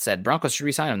bit. Said Broncos should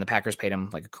re-sign him. The Packers paid him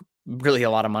like really a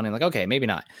lot of money. Like, okay, maybe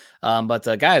not.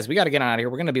 But guys, we got to get out of here.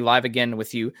 We're going to be live again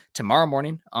with you tomorrow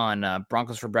morning on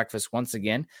Broncos for Breakfast once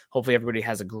again. Hopefully everybody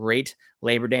has a great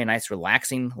Labor Day, a nice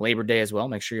relaxing Labor Day as well.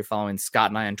 Make sure you're following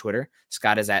Scott and I on Twitter.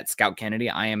 Scott is at Scout Kennedy.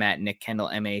 I am at Nick Kendall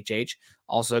MHH.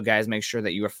 Also, guys, make sure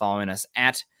that you are following us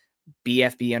at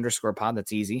BFB_pod.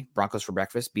 That's easy. Broncos for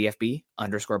Breakfast,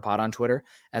 BFB_pod on Twitter,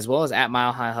 as well as at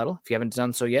Mile High Huddle. If you haven't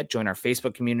done so yet, join our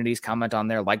Facebook communities, comment on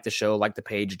there, like the show, like the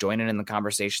page, join in the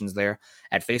conversations there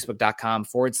at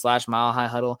Facebook.com/Mile High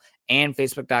Huddle and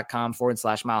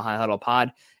Facebook.com/Mile High Huddle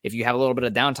pod. If you have a little bit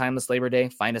of downtime this Labor Day,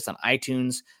 find us on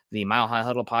iTunes, the Mile High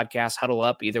Huddle podcast, Huddle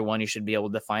Up. Either one, you should be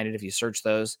able to find it if you search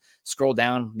those. Scroll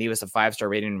down, leave us a 5-star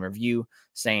rating and review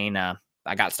saying,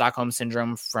 I got Stockholm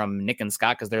Syndrome from Nick and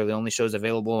Scott because they're the only shows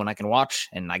available and I can watch.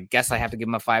 And I guess I have to give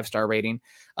them a 5-star rating.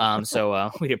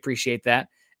 So we'd appreciate that.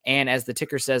 And as the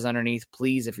ticker says underneath,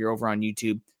 please, if you're over on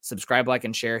YouTube, subscribe, like,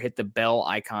 and share. Hit the bell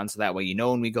icon so that way you know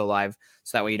when we go live.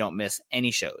 So that way you don't miss any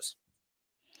shows.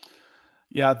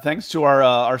 Yeah, thanks to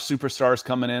our superstars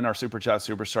coming in, our Super Chat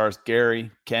superstars,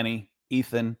 Gary, Kenny,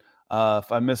 Ethan.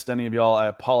 If I missed any of y'all, I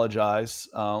apologize.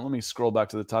 Let me scroll back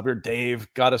to the top here.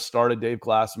 Dave got us started, Dave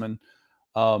Glassman.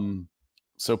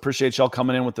 So appreciate y'all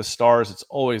coming in with the stars. It's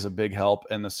always a big help,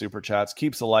 and the Super Chats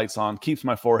keeps the lights on, keeps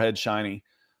my forehead shiny.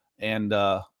 And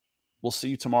we'll see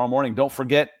you tomorrow morning. Don't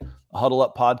forget a Huddle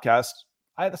Up podcast.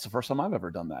 That's the first time I've ever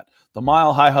done that. The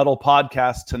Mile High Huddle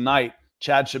podcast tonight.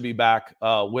 Chad should be back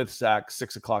with Zach,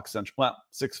 6 o'clock Central. Well,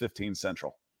 6:15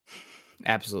 Central.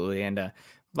 Absolutely. And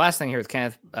last thing here with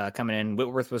Kenneth coming in,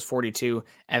 Whitworth was 42.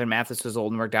 Evan Mathis was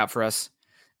old and worked out for us.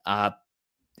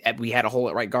 We had a hole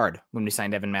at right guard when we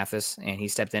signed Evan Mathis, and he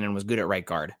stepped in and was good at right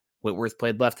guard. Whitworth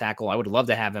played left tackle. I would have loved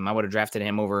to have him. I would have drafted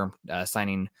him over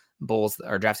drafting Bulls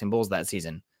that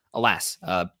season. Alas,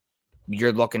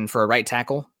 you're looking for a right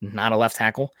tackle, not a left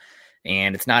tackle.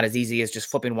 And it's not as easy as just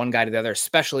flipping one guy to the other,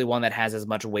 especially one that has as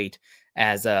much weight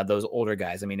as those older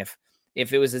guys. I mean,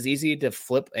 if it was as easy to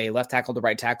flip a left tackle to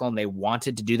right tackle and they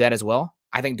wanted to do that as well,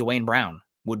 I think Dwayne Brown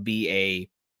would be a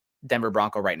Denver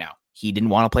Bronco right now. He didn't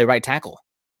want to play right tackle.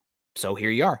 So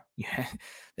here you are. It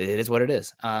is what it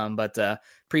is. But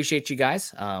appreciate you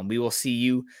guys. We will see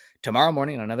you tomorrow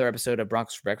morning on another episode of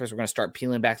Broncos for Breakfast. We're going to start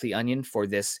peeling back the onion for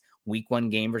this week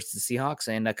 1 game versus the Seahawks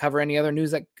and cover any other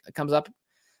news that comes up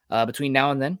between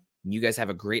now and then. You guys have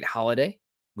a great holiday.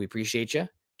 We appreciate you.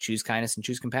 Choose kindness and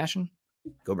choose compassion.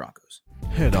 Go Broncos.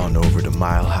 Head on over to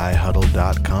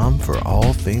milehighhuddle.com for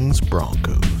all things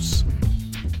Broncos.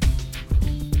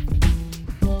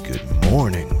 Good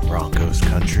morning, Broncos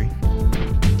country.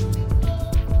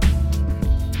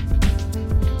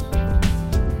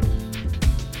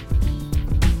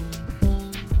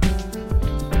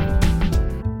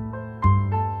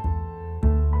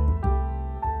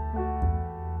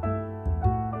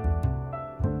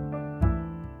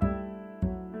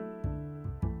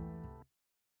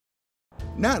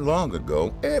 Not long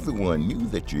ago, everyone knew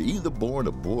that you're either born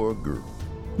a boy or girl.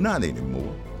 Not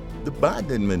anymore. The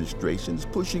Biden administration is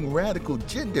pushing radical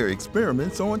gender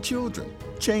experiments on children,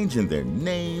 changing their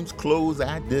names, clothes,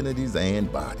 identities,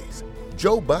 and bodies.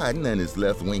 Joe Biden and his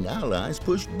left-wing allies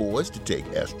push boys to take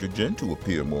estrogen to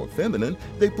appear more feminine.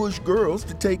 They push girls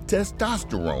to take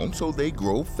testosterone so they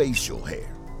grow facial hair.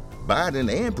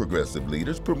 Biden and progressive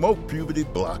leaders promote puberty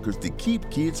blockers to keep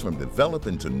kids from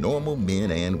developing to normal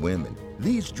men and women.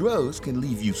 These drugs can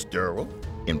leave you sterile,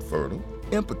 infertile,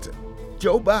 impotent.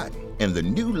 Joe Biden and the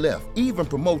new left even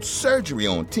promote surgery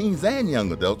on teens and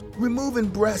young adults, removing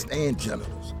breast and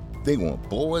genitals. They want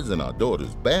boys in our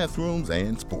daughters' bathrooms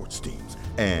and sports teams.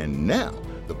 And now,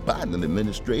 the Biden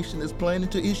administration is planning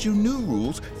to issue new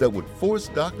rules that would force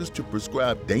doctors to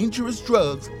prescribe dangerous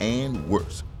drugs and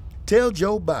worse. Tell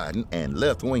Joe Biden and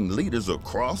left-wing leaders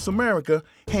across America,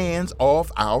 hands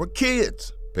off our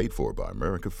kids. Paid for by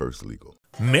America First Legal.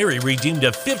 Mary redeemed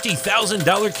a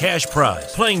 $50,000 cash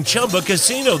prize playing Chumba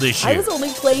Casino this year. I was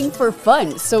only playing for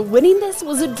fun, so winning this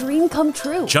was a dream come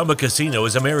true. Chumba Casino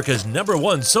is America's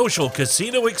 #1 social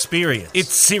casino experience. It's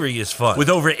serious fun. With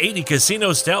over 80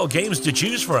 casino-style games to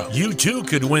choose from, you too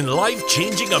could win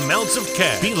life-changing amounts of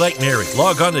cash. Be like Mary.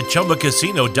 Log on to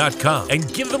ChumbaCasino.com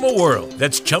and give them a whirl.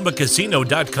 That's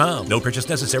ChumbaCasino.com. No purchase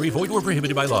necessary. Void or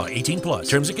prohibited by law. 18+.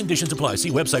 Terms and conditions apply.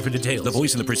 See website for details. The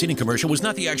voice in the preceding commercial was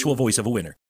not the actual voice of a winner.